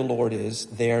Spirit of the Lord is,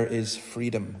 there is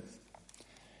freedom.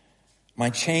 My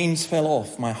chains fell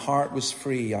off, my heart was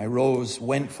free, I rose,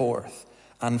 went forth,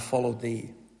 and followed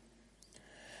thee.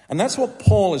 And that's what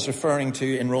Paul is referring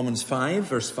to in Romans 5,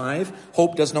 verse 5.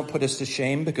 Hope does not put us to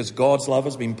shame, because God's love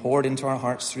has been poured into our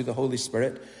hearts through the Holy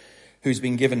Spirit, who's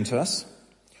been given to us.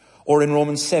 Or in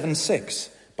Romans 7:6,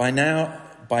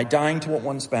 by dying to what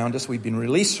once bound us, we've been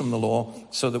released from the law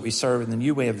so that we serve in the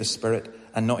new way of the Spirit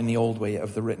and not in the old way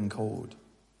of the written code.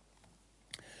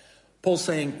 Paul's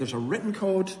saying there's a written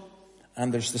code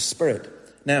and there's the Spirit.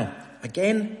 Now,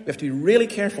 again, we have to be really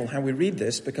careful how we read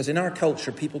this, because in our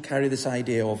culture, people carry this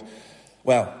idea of,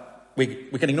 well, we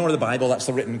can ignore the Bible, that's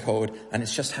the written code, and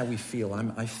it's just how we feel.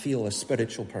 I feel a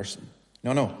spiritual person.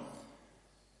 No.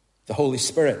 The Holy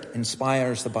Spirit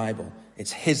inspires the Bible.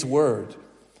 It's His Word.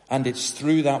 And it's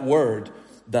through that Word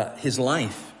that His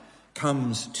life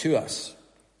comes to us.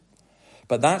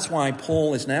 But that's why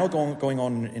Paul is now going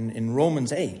on in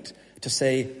Romans 8 to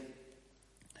say,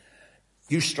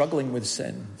 you're struggling with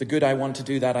sin. The good I want to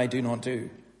do, that I do not do.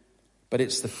 But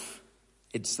it's the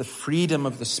freedom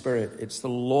of the Spirit. It's the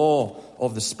law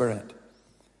of the Spirit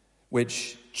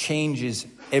which changes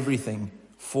everything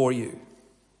for you.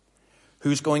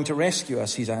 Who's going to rescue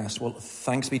us, he's asked. Well,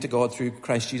 thanks be to God through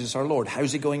Christ Jesus our Lord.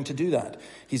 How's he going to do that?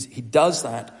 He does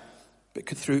that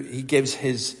he gives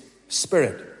his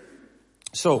Spirit.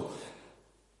 So,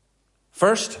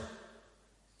 first,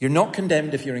 you're not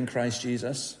condemned if you're in Christ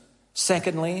Jesus.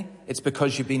 Secondly, it's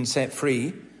because you've been set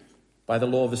free by the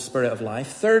law of the Spirit of life.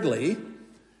 Thirdly,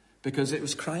 because it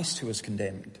was Christ who was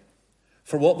condemned.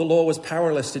 For what the law was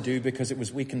powerless to do because it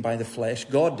was weakened by the flesh,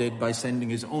 God did by sending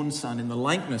his own Son in the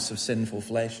likeness of sinful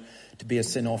flesh to be a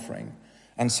sin offering.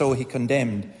 And so he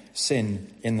condemned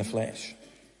sin in the flesh.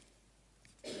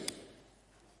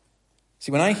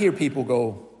 See, when I hear people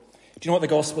go, do you know what the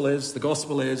gospel is? The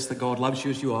gospel is that God loves you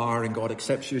as you are, and God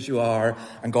accepts you as you are,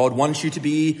 and God wants you to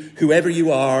be whoever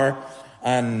you are,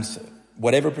 and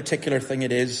whatever particular thing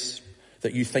it is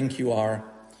that you think you are,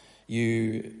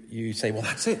 you say, well,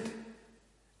 that's it.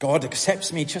 God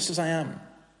accepts me just as I am.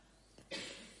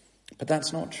 But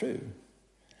that's not true.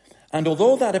 And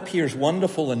although that appears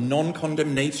wonderful and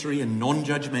non-condemnatory and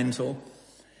non-judgmental,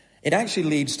 it actually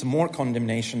leads to more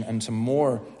condemnation and to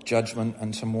more judgment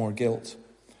and to more guilt.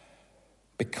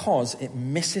 Because it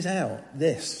misses out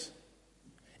this.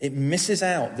 It misses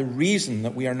out the reason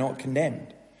that we are not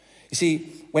condemned. You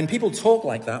see, when people talk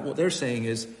like that, what they're saying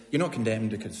is, you're not condemned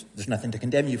because there's nothing to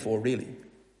condemn you for, really.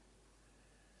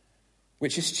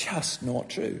 Which is just not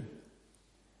true.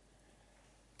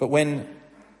 But when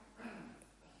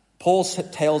Paul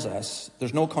tells us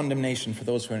there's no condemnation for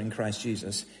those who are in Christ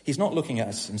Jesus, he's not looking at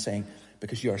us and saying,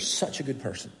 because you are such a good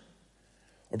person,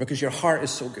 or because your heart is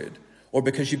so good, or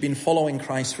because you've been following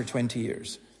Christ for 20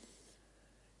 years.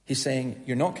 He's saying,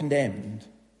 you're not condemned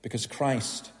because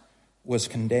Christ was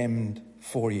condemned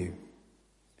for you.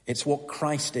 It's what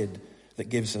Christ did that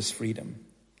gives us freedom.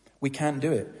 We can't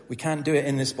do it. We can't do it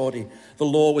in this body. The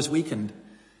law was weakened.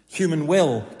 Human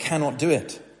will cannot do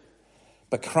it.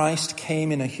 But Christ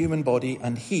came in a human body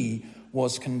and he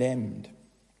was condemned.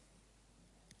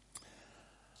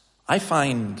 I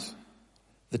find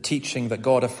the teaching that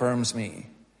God affirms me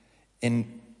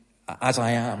as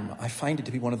I am, I find it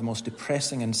to be one of the most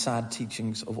depressing and sad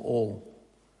teachings of all.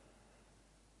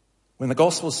 When the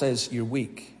gospel says you're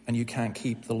weak and you can't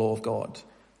keep the law of God,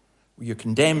 you're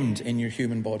condemned in your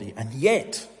human body, and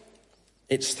yet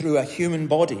it's through a human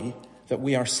body that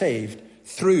we are saved,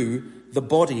 through the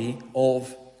body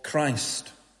of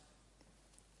Christ.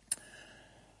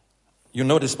 You'll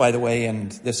notice, by the way,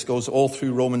 and this goes all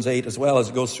through Romans 8 as well as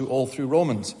it goes through all through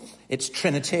Romans, it's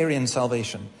Trinitarian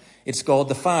salvation. It's God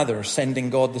the Father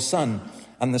sending God the Son,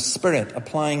 and the Spirit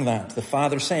applying that. The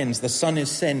Father sends, the Son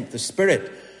is sent, the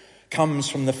Spirit comes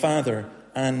from the Father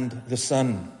and the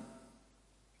Son.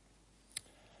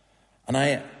 And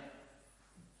I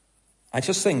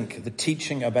just think the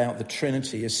teaching about the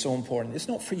Trinity is so important. It's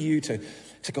not for you to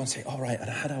go and say, all right,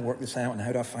 how do I work this out, and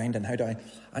how do I find, and how do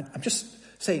I'm just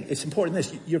saying it's important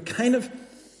this. You've kind of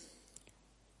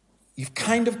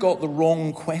got the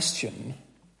wrong question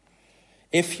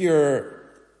if you're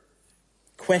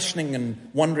questioning and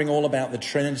wondering all about the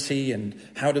Trinity and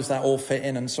how does that all fit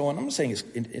in and so on. I'm not saying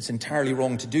it's entirely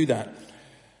wrong to do that.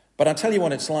 But I'll tell you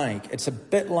what it's like. It's a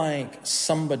bit like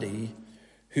somebody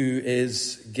who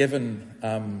is given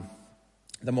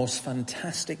the most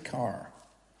fantastic car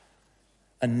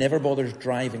and never bothers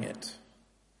driving it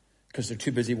because they're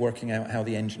too busy working out how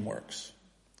the engine works.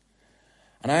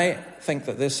 And I think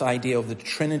that this idea of the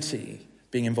Trinity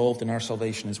being involved in our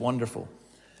salvation is wonderful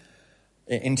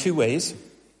in two ways.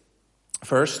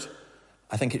 First,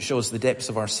 I think it shows the depths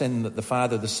of our sin that the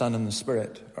Father, the Son, and the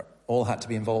Spirit all had to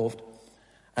be involved.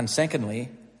 And secondly,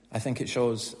 I think it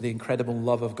shows the incredible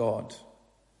love of God.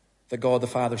 That God the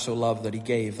Father so loved that he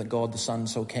gave, that God the Son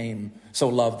so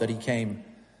loved that he came,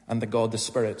 and that God the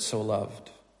Spirit so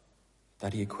loved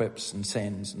that he equips and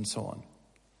sends and so on.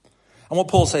 And what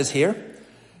Paul says here,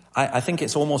 I think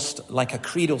it's almost like a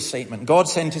creedal statement. God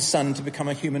sent his Son to become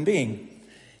a human being.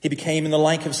 He became in the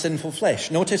like of sinful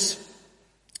flesh. Notice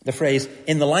the phrase,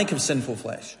 in the like of sinful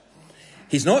flesh.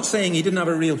 He's not saying he didn't have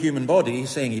a real human body. He's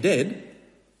saying he did.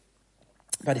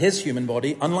 But his human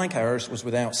body, unlike ours, was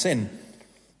without sin.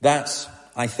 That's,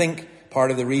 I think,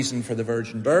 part of the reason for the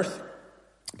virgin birth.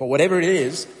 But whatever it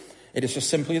is just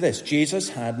simply this. Jesus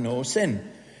had no sin.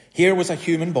 Here was a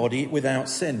human body without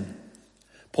sin.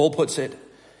 Paul puts it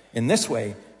in this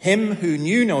way. Him who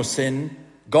knew no sin,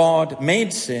 God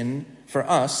made sin for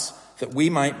us, that we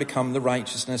might become the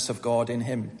righteousness of God in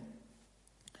him.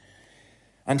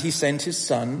 And he sent his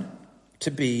Son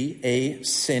to be a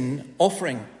sin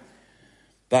offering.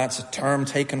 That's a term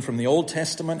taken from the Old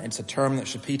Testament. It's a term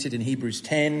that's repeated in Hebrews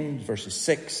 10, verses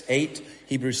 6, 8,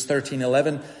 Hebrews 13,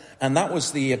 11. And that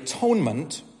was the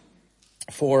atonement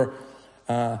for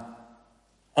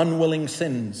unwilling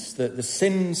sins, the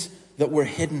sins that were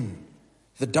hidden,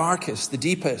 the darkest, the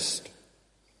deepest.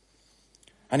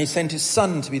 And he sent his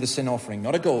son to be the sin offering,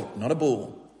 not a goat, not a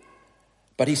bull,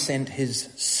 but he sent his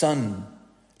son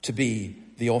to be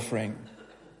the offering.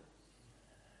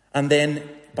 And then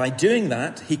by doing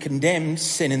that, he condemned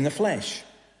sin in the flesh.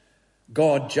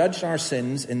 God judged our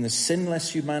sins in the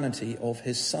sinless humanity of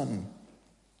his son.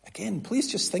 Again,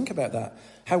 please just think about that,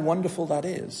 how wonderful that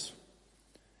is.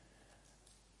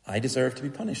 I deserve to be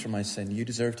punished for my sin. You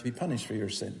deserve to be punished for your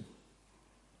sin.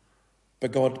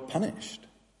 But God punished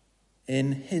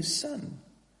in his son.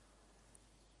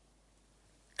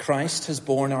 Christ has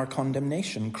borne our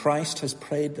condemnation. Christ has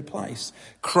paid the price.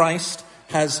 Christ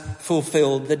has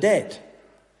fulfilled the debt.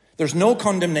 There's no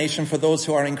condemnation for those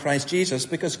who are in Christ Jesus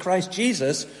because Christ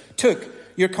Jesus took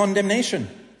your condemnation.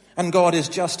 And God is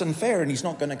just and fair, and he's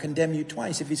not going to condemn you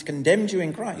twice. If he's condemned you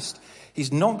in Christ,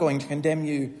 he's not going to condemn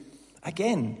you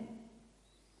again.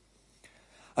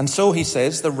 And so he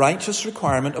says the righteous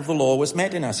requirement of the law was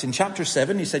met in us. In chapter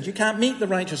 7, he said, you can't meet the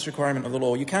righteous requirement of the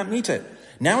law. You can't meet it.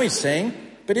 Now he's saying,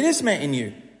 but it is met in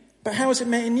you. But how is it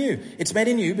met in you? It's met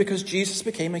in you because Jesus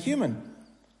became a human.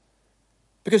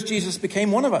 Because Jesus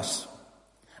became one of us.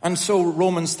 And so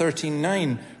Romans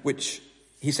 13:9, which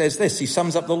he says this, he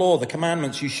sums up the law, the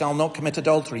commandments, you shall not commit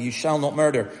adultery, you shall not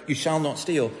murder, you shall not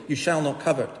steal, you shall not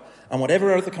covet. And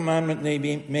whatever other commandment may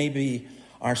be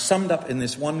are summed up in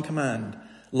this one command,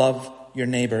 love your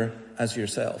neighbor as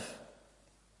yourself.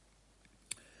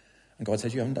 And God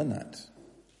says you haven't done that.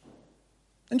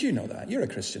 And you know that. You're a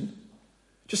Christian.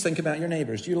 Just think about your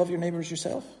neighbors. Do you love your neighbors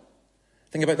yourself?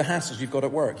 Think about the hassles you've got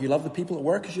at work. Do you love the people at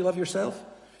work as you love yourself?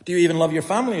 Do you even love your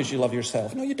family as you love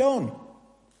yourself? No, you don't.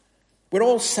 We're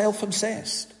all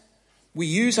self-obsessed. We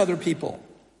use other people.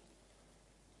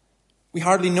 We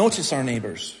hardly notice our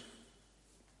neighbors.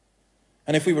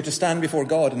 And if we were to stand before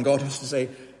God and God was to say,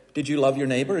 did you love your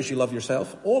neighbor as you love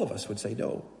yourself? All of us would say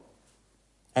no.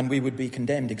 And we would be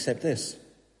condemned except this.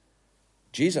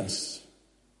 Jesus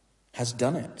has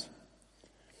done it.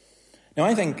 Now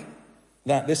I think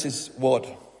that this is what,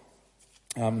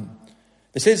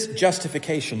 this is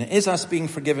justification. It is us being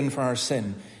forgiven for our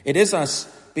sin. It is us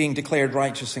being declared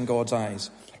righteous in God's eyes.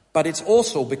 But it's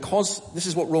also, because this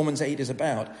is what Romans 8 is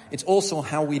about, it's also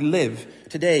how we live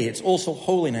today. It's also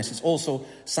holiness. It's also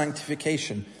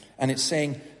sanctification. And it's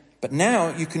saying, but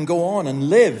now you can go on and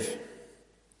live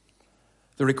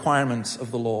the requirements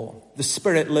of the law, the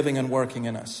Spirit living and working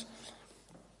in us.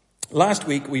 Last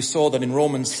week we saw that in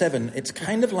Romans 7, it's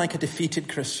kind of like a defeated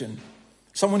Christian,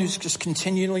 someone who's just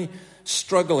continually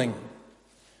struggling.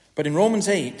 But in Romans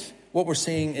 8, what we're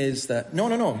seeing is that, no,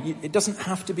 it doesn't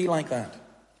have to be like that.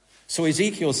 So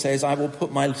Ezekiel says, I will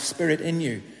put my Spirit in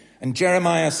you. And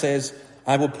Jeremiah says,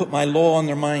 I will put my law on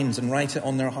their minds and write it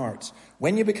on their hearts.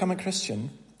 When you become a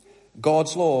Christian,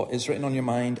 God's law is written on your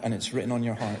mind and it's written on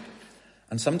your heart.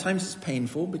 And sometimes it's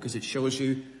painful because it shows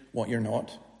you what you're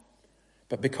not.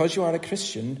 But because you are a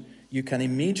Christian, you can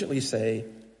immediately say,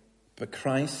 but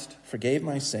Christ forgave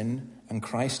my sin and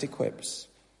Christ equips.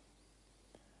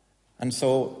 And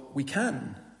so we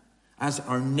can, as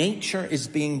our nature is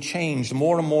being changed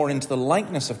more and more into the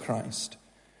likeness of Christ,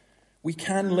 we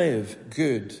can live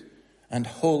good and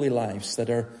holy lives that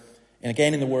are, and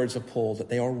again in the words of Paul, that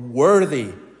they are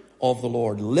worthy of the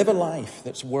Lord. Live a life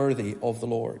that's worthy of the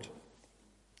Lord.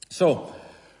 So,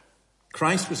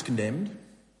 Christ was condemned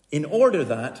in order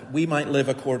that we might live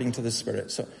according to the Spirit.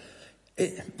 So,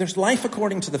 there's life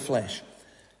according to the flesh.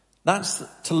 That's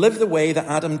to live the way that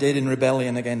Adam did in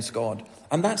rebellion against God.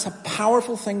 And that's a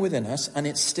powerful thing within us, and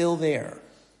it's still there.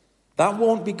 That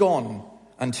won't be gone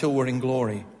until we're in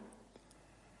glory.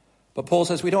 But Paul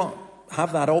says we don't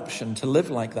have that option to live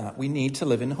like that. We need to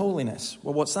live in holiness.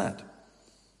 Well, what's that?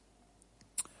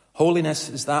 Holiness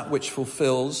is that which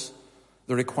fulfills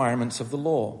the requirements of the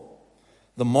law.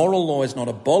 The moral law is not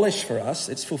abolished for us,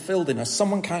 it's fulfilled in us.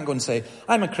 Someone can't go and say,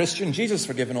 I'm a Christian, Jesus has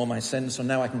forgiven all my sins, so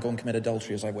now I can go and commit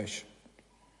adultery as I wish.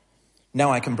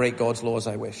 Now I can break God's law as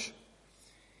I wish.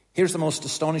 Here's the most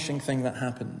astonishing thing that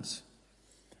happens.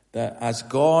 That as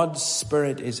God's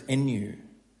Spirit is in you,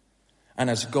 and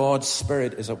as God's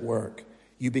Spirit is at work,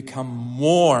 you become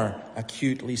more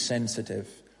acutely sensitive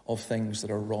of things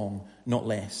that are wrong, not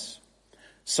less.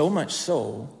 So much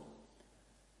so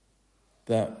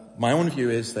that my own view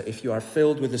is that if you are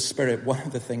filled with the Spirit, one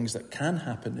of the things that can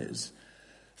happen is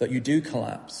that you do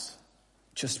collapse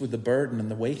just with the burden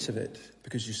and the weight of it,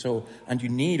 because and you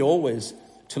need always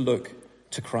to look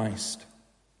to Christ.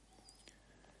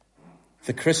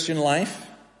 The Christian life,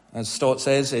 as Stott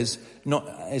says, is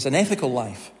an ethical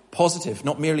life. Positive,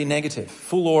 not merely negative.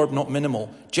 Full orb, not minimal.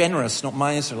 Generous, not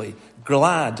miserly.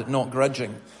 Glad, not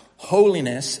grudging.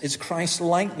 Holiness is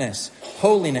Christ-likeness.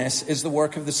 Holiness is the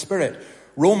work of the Spirit.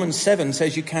 Romans 7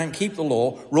 says you can't keep the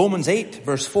law. Romans 8,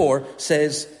 verse 4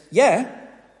 says, yeah,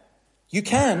 you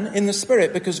can in the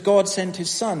Spirit because God sent his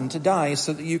Son to die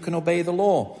so that you can obey the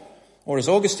law. Or as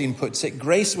Augustine puts it,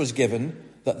 grace was given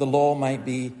that the law might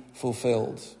be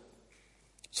fulfilled.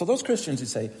 So those Christians who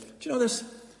say, do you know this?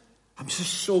 I'm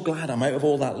just so glad I'm out of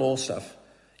all that law stuff.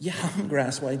 You haven't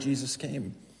grasped why Jesus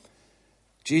came.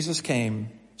 Jesus came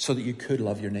so that you could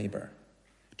love your neighbor.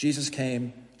 Jesus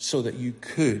came so that you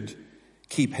could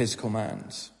keep his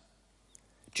commands.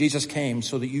 Jesus came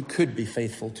so that you could be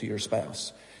faithful to your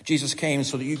spouse. Jesus came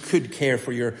so that you could care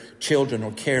for your children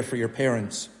or care for your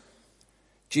parents.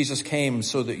 Jesus came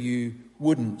so that you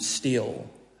wouldn't steal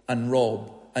and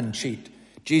rob and cheat.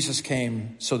 Jesus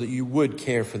came so that you would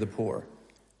care for the poor.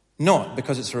 Not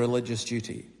because it's a religious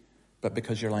duty, but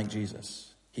because you're like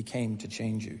Jesus. He came to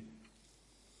change you.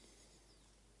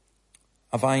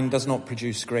 A vine does not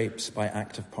produce grapes by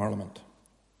act of parliament.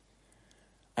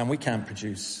 And we can't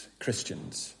produce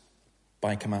Christians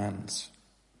by commands.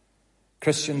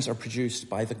 Christians are produced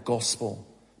by the gospel,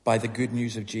 by the good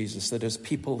news of Jesus, that as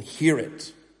people hear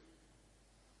it,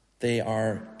 they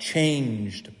are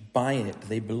changed by it.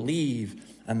 They believe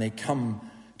and they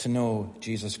come to know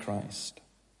Jesus Christ.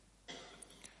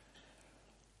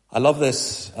 I love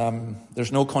this.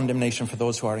 There's no condemnation for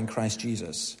those who are in Christ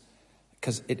Jesus,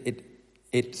 because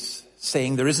it's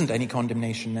saying there isn't any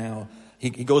condemnation now. He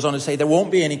goes on to say there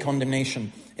won't be any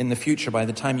condemnation in the future by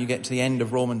the time you get to the end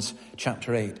of Romans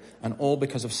chapter 8, and all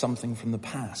because of something from the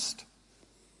past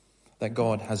that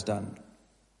God has done.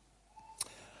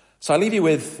 So I leave you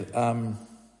with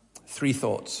 3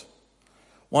 thoughts.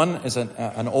 One is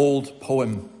an old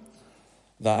poem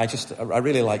that I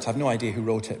really liked. I have no idea who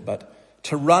wrote it, but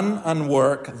to run and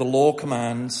work the law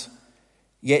commands,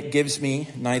 yet gives me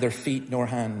neither feet nor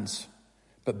hands.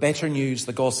 But better news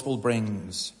the gospel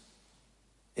brings.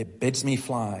 It bids me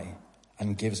fly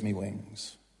and gives me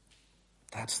wings.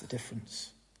 That's the difference.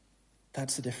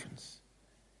 That's the difference.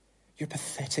 Your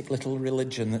pathetic little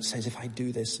religion that says if I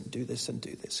do this and do this and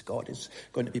do this, God is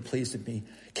going to be pleased with me.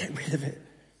 Get rid of it.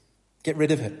 Get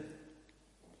rid of it.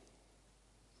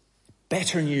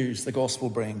 Better news the gospel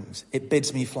brings. It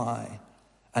bids me fly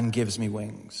and gives me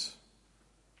wings.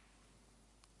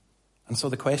 And so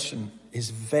the question is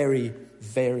very,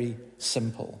 very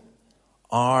simple.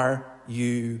 Are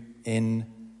you in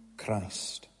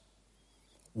Christ?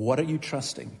 What are you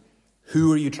trusting?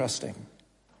 Who are you trusting?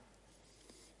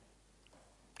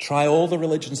 Try all the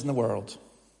religions in the world.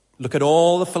 Look at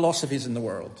all the philosophies in the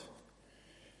world.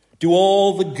 Do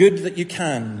all the good that you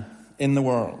can in the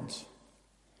world.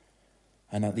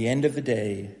 And at the end of the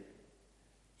day,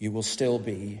 you will still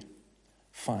be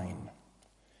fine.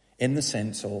 In the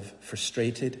sense of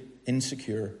frustrated,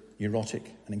 insecure, neurotic,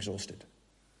 and exhausted.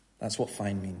 That's what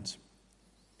fine means.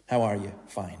 How are you?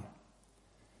 Fine.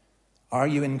 Are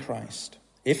you in Christ?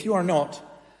 If you are not,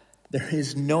 there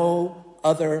is no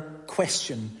other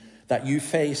question that you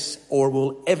face or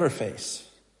will ever face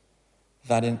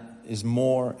that is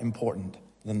more important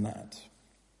than that.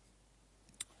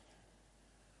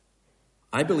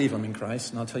 I believe I'm in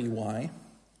Christ, and I'll tell you why.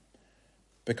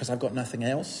 Because I've got nothing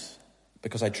else.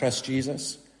 Because I trust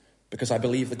Jesus. Because I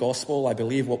believe the gospel. I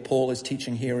believe what Paul is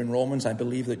teaching here in Romans. I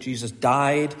believe that Jesus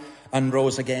died and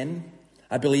rose again.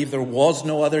 I believe there was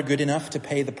no other good enough to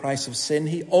pay the price of sin.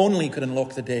 He only could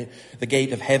unlock the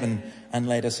gate of heaven and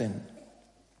let us in.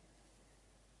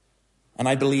 And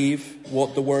I believe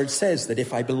what the word says, that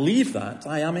if I believe that,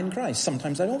 I am in Christ.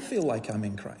 Sometimes I don't feel like I'm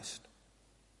in Christ.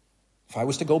 If I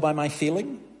was to go by my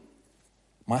feeling,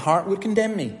 my heart would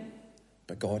condemn me.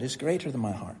 But God is greater than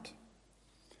my heart.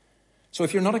 So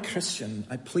if you're not a Christian,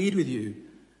 I plead with you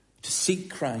to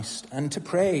seek Christ and to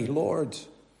pray, Lord,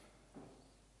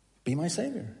 be my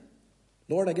Savior.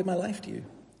 Lord, I give my life to you.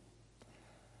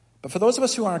 But for those of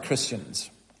us who are Christians,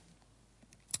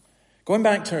 going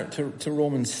back to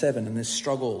Romans 7 and this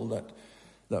struggle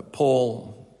that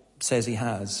Paul says he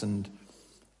has and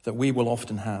that we will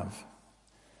often have,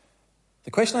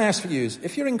 the question I ask for you is,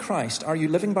 if you're in Christ, are you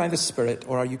living by the Spirit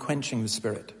or are you quenching the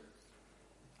Spirit?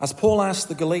 As Paul asked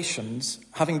the Galatians,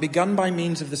 having begun by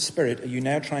means of the Spirit, are you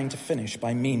now trying to finish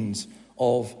by means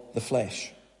of the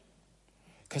flesh?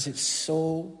 Because it's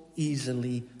so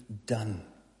easily done.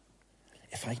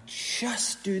 If I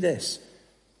just do this,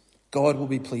 God will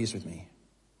be pleased with me.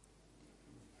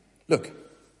 Look,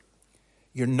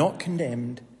 you're not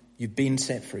condemned, you've been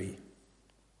set free.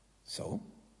 So,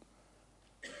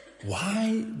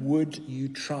 why would you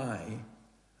try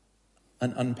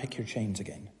and unpick your chains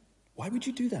again? Why would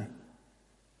you do that?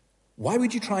 Why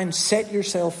would you try and set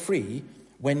yourself free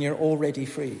when you're already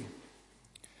free?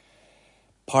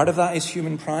 Part of that is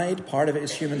human pride. Part of it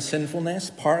is human sinfulness.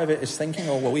 Part of it is thinking,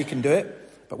 oh, well, we can do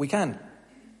it, but we can't.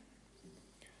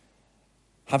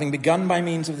 Having begun by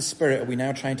means of the Spirit, are we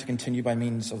now trying to continue by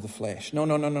means of the flesh? No.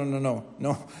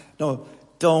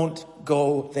 Don't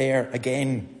go there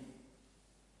again.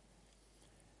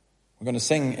 We're going to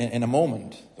sing in a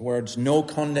moment the words, no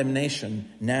condemnation,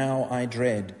 now I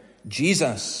dread.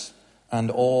 Jesus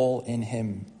and all in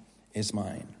him is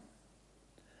mine.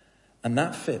 And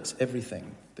that fits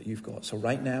everything that you've got. So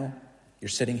right now, you're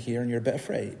sitting here and you're a bit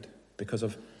afraid because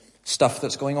of stuff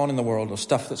that's going on in the world or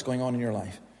stuff that's going on in your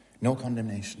life. No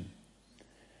condemnation.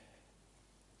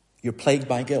 You're plagued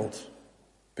by guilt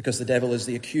because the devil is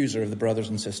the accuser of the brothers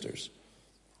and sisters.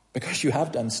 Because you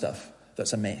have done stuff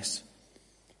that's a mess.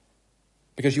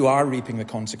 Because you are reaping the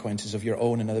consequences of your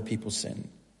own and other people's sin.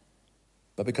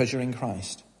 But because you're in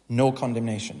Christ, no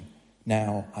condemnation.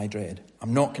 Now I dread.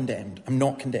 I'm not condemned. I'm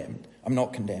not condemned. I'm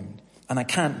not condemned. And I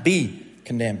can't be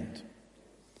condemned.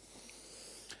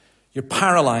 You're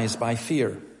paralyzed by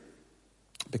fear.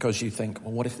 Because you think,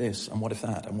 well, what if this, and what if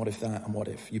that, and what if that, and what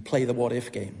if? You play the what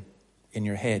if game in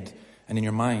your head, and in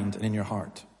your mind, and in your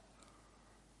heart.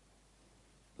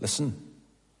 Listen,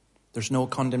 there's no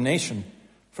condemnation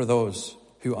for those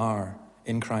who are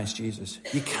in Christ Jesus.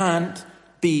 You can't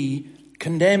be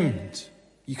condemned.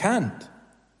 You can't.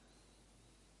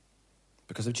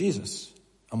 Because of Jesus,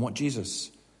 and what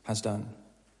Jesus has done.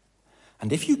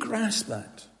 And if you grasp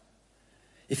that,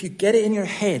 if you get it in your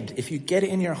head, if you get it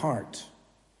in your heart,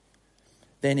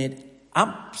 then it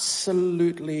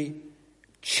absolutely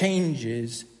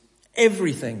changes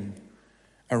everything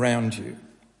around you.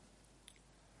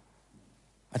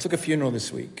 I took a funeral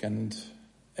this week, and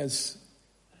it's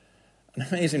an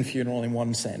amazing funeral in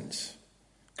one sense.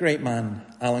 Great man,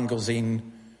 Alan Golzine,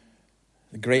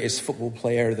 the greatest football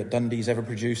player that Dundee's ever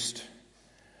produced.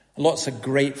 Lots of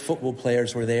great football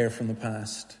players were there from the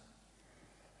past.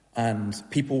 And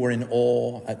people were in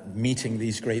awe at meeting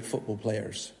these great football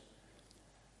players.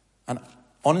 And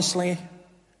honestly,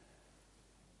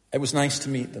 it was nice to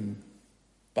meet them,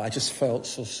 but I just felt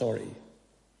so sorry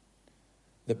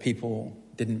that people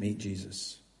didn't meet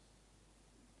Jesus.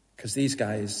 Because these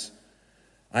guys,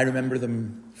 I remember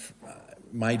them,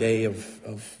 my day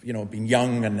of being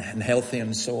young and healthy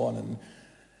and so on, and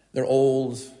they're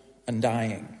old and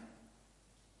dying.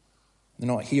 They're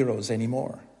not heroes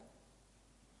anymore.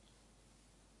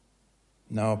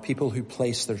 No, people who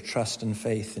place their trust and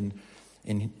faith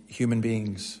in human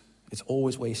beings, it's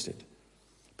always wasted.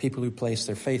 People who place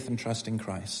their faith and trust in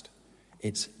Christ,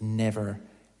 it's never,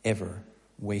 ever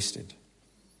wasted.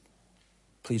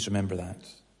 Please remember that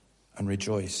and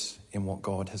rejoice in what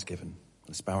God has given.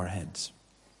 Let's bow our heads.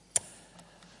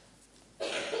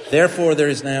 Therefore, there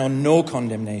is now no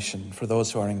condemnation for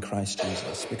those who are in Christ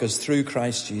Jesus, because through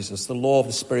Christ Jesus, the law of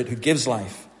the Spirit who gives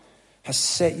life has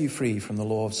set you free from the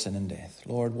law of sin and death.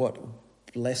 Lord, what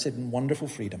blessed and wonderful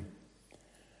freedom.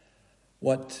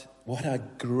 What a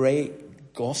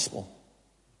great gospel.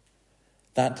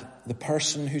 That the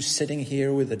person who's sitting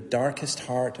here with the darkest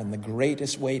heart and the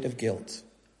greatest weight of guilt,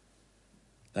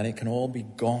 that it can all be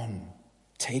gone,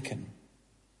 taken,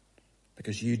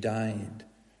 because you died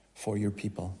for your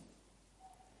people.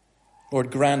 Lord,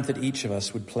 grant that each of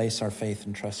us would place our faith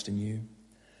and trust in you.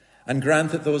 And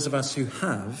grant that those of us who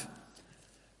have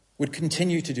would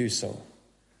continue to do so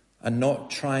and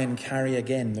not try and carry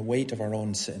again the weight of our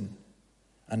own sin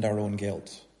and our own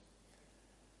guilt,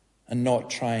 and not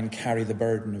try and carry the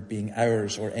burden of being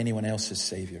ours or anyone else's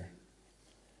Saviour,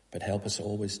 but help us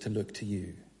always to look to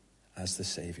you as the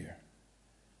Saviour.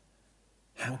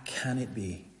 How can it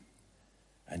be?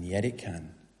 And yet it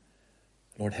can.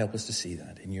 Lord, help us to see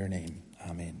that. In your name,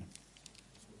 amen.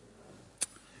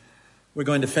 We're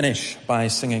going to finish by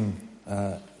singing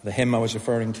the hymn I was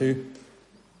referring to.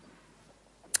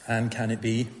 And can it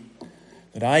be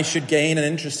that I should gain an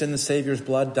interest in the Saviour's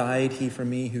blood? Died he for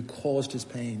me who caused his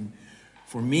pain,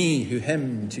 for me who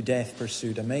him to death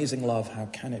pursued. Amazing love, how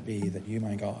can it be that you,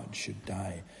 my God, should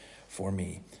die for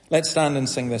me? Let's stand and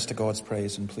sing this to God's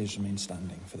praise, and please remain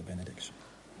standing for the benediction.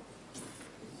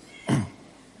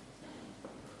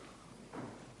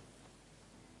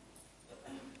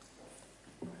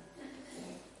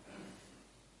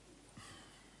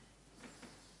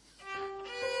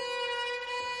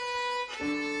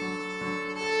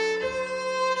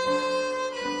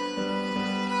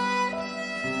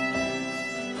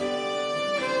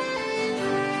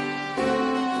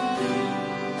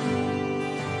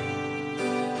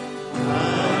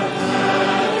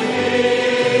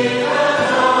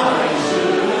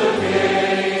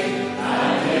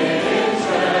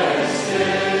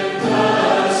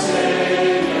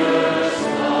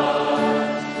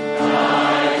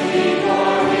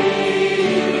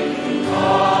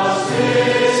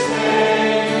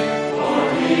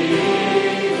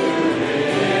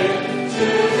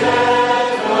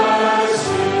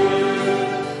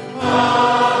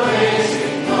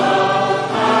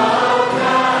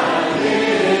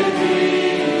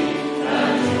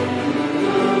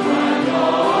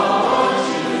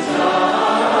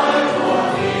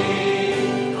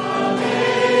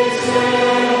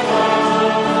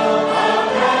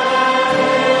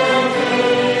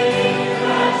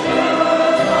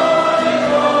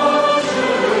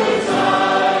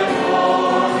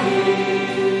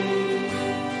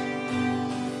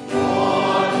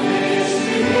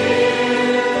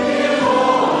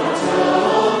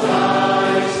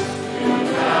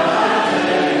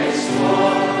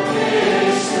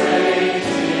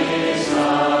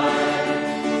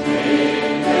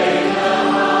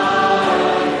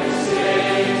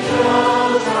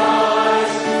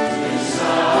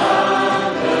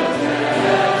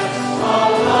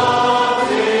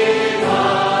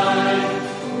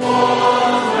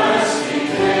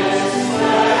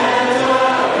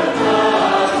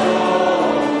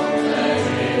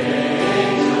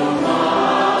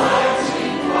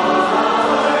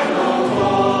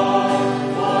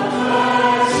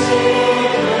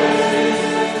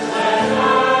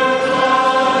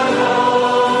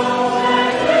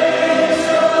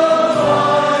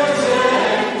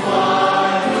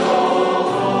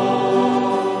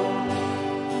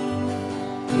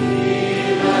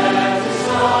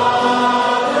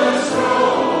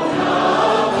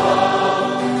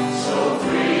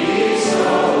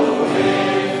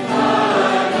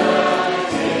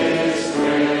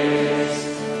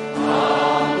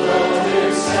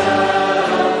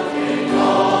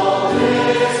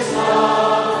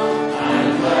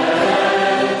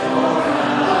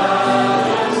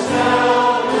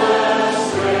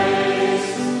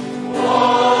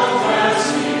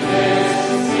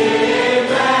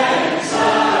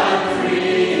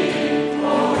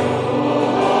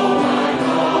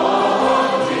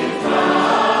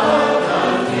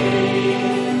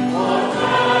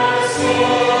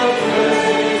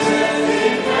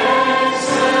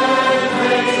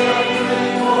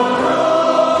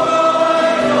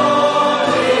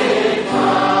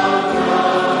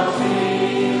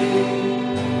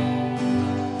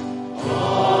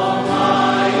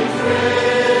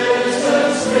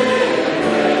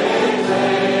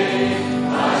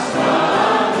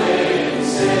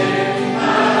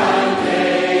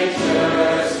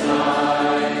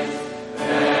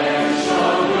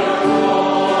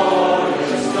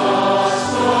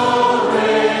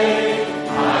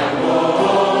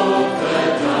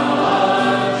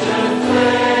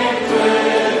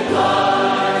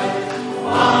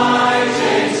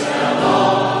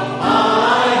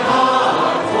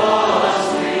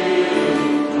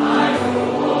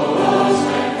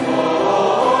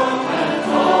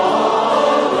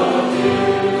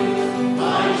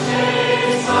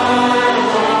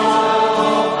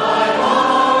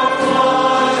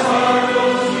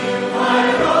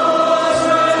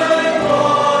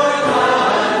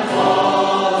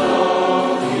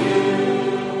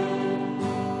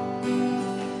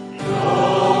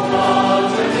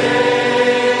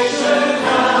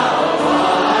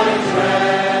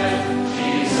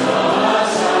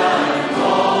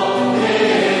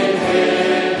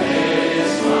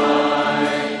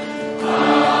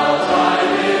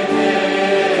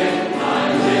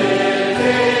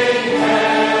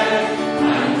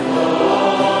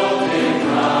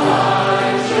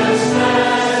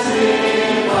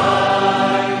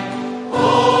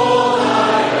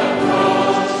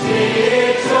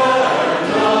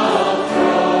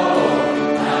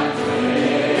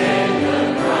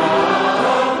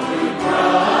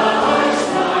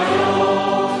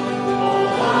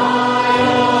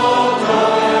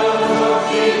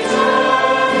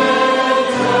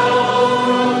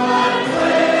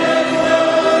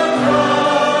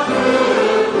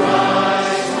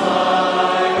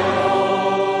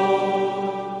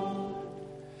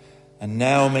 And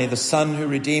now may the Son who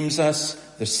redeems us,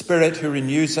 the Spirit who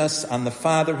renews us, and the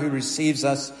Father who receives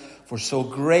us, for so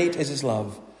great is his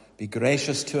love, be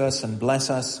gracious to us and bless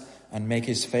us and make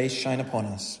his face shine upon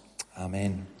us.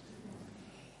 Amen.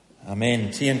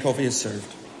 Amen. Tea and coffee is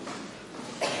served.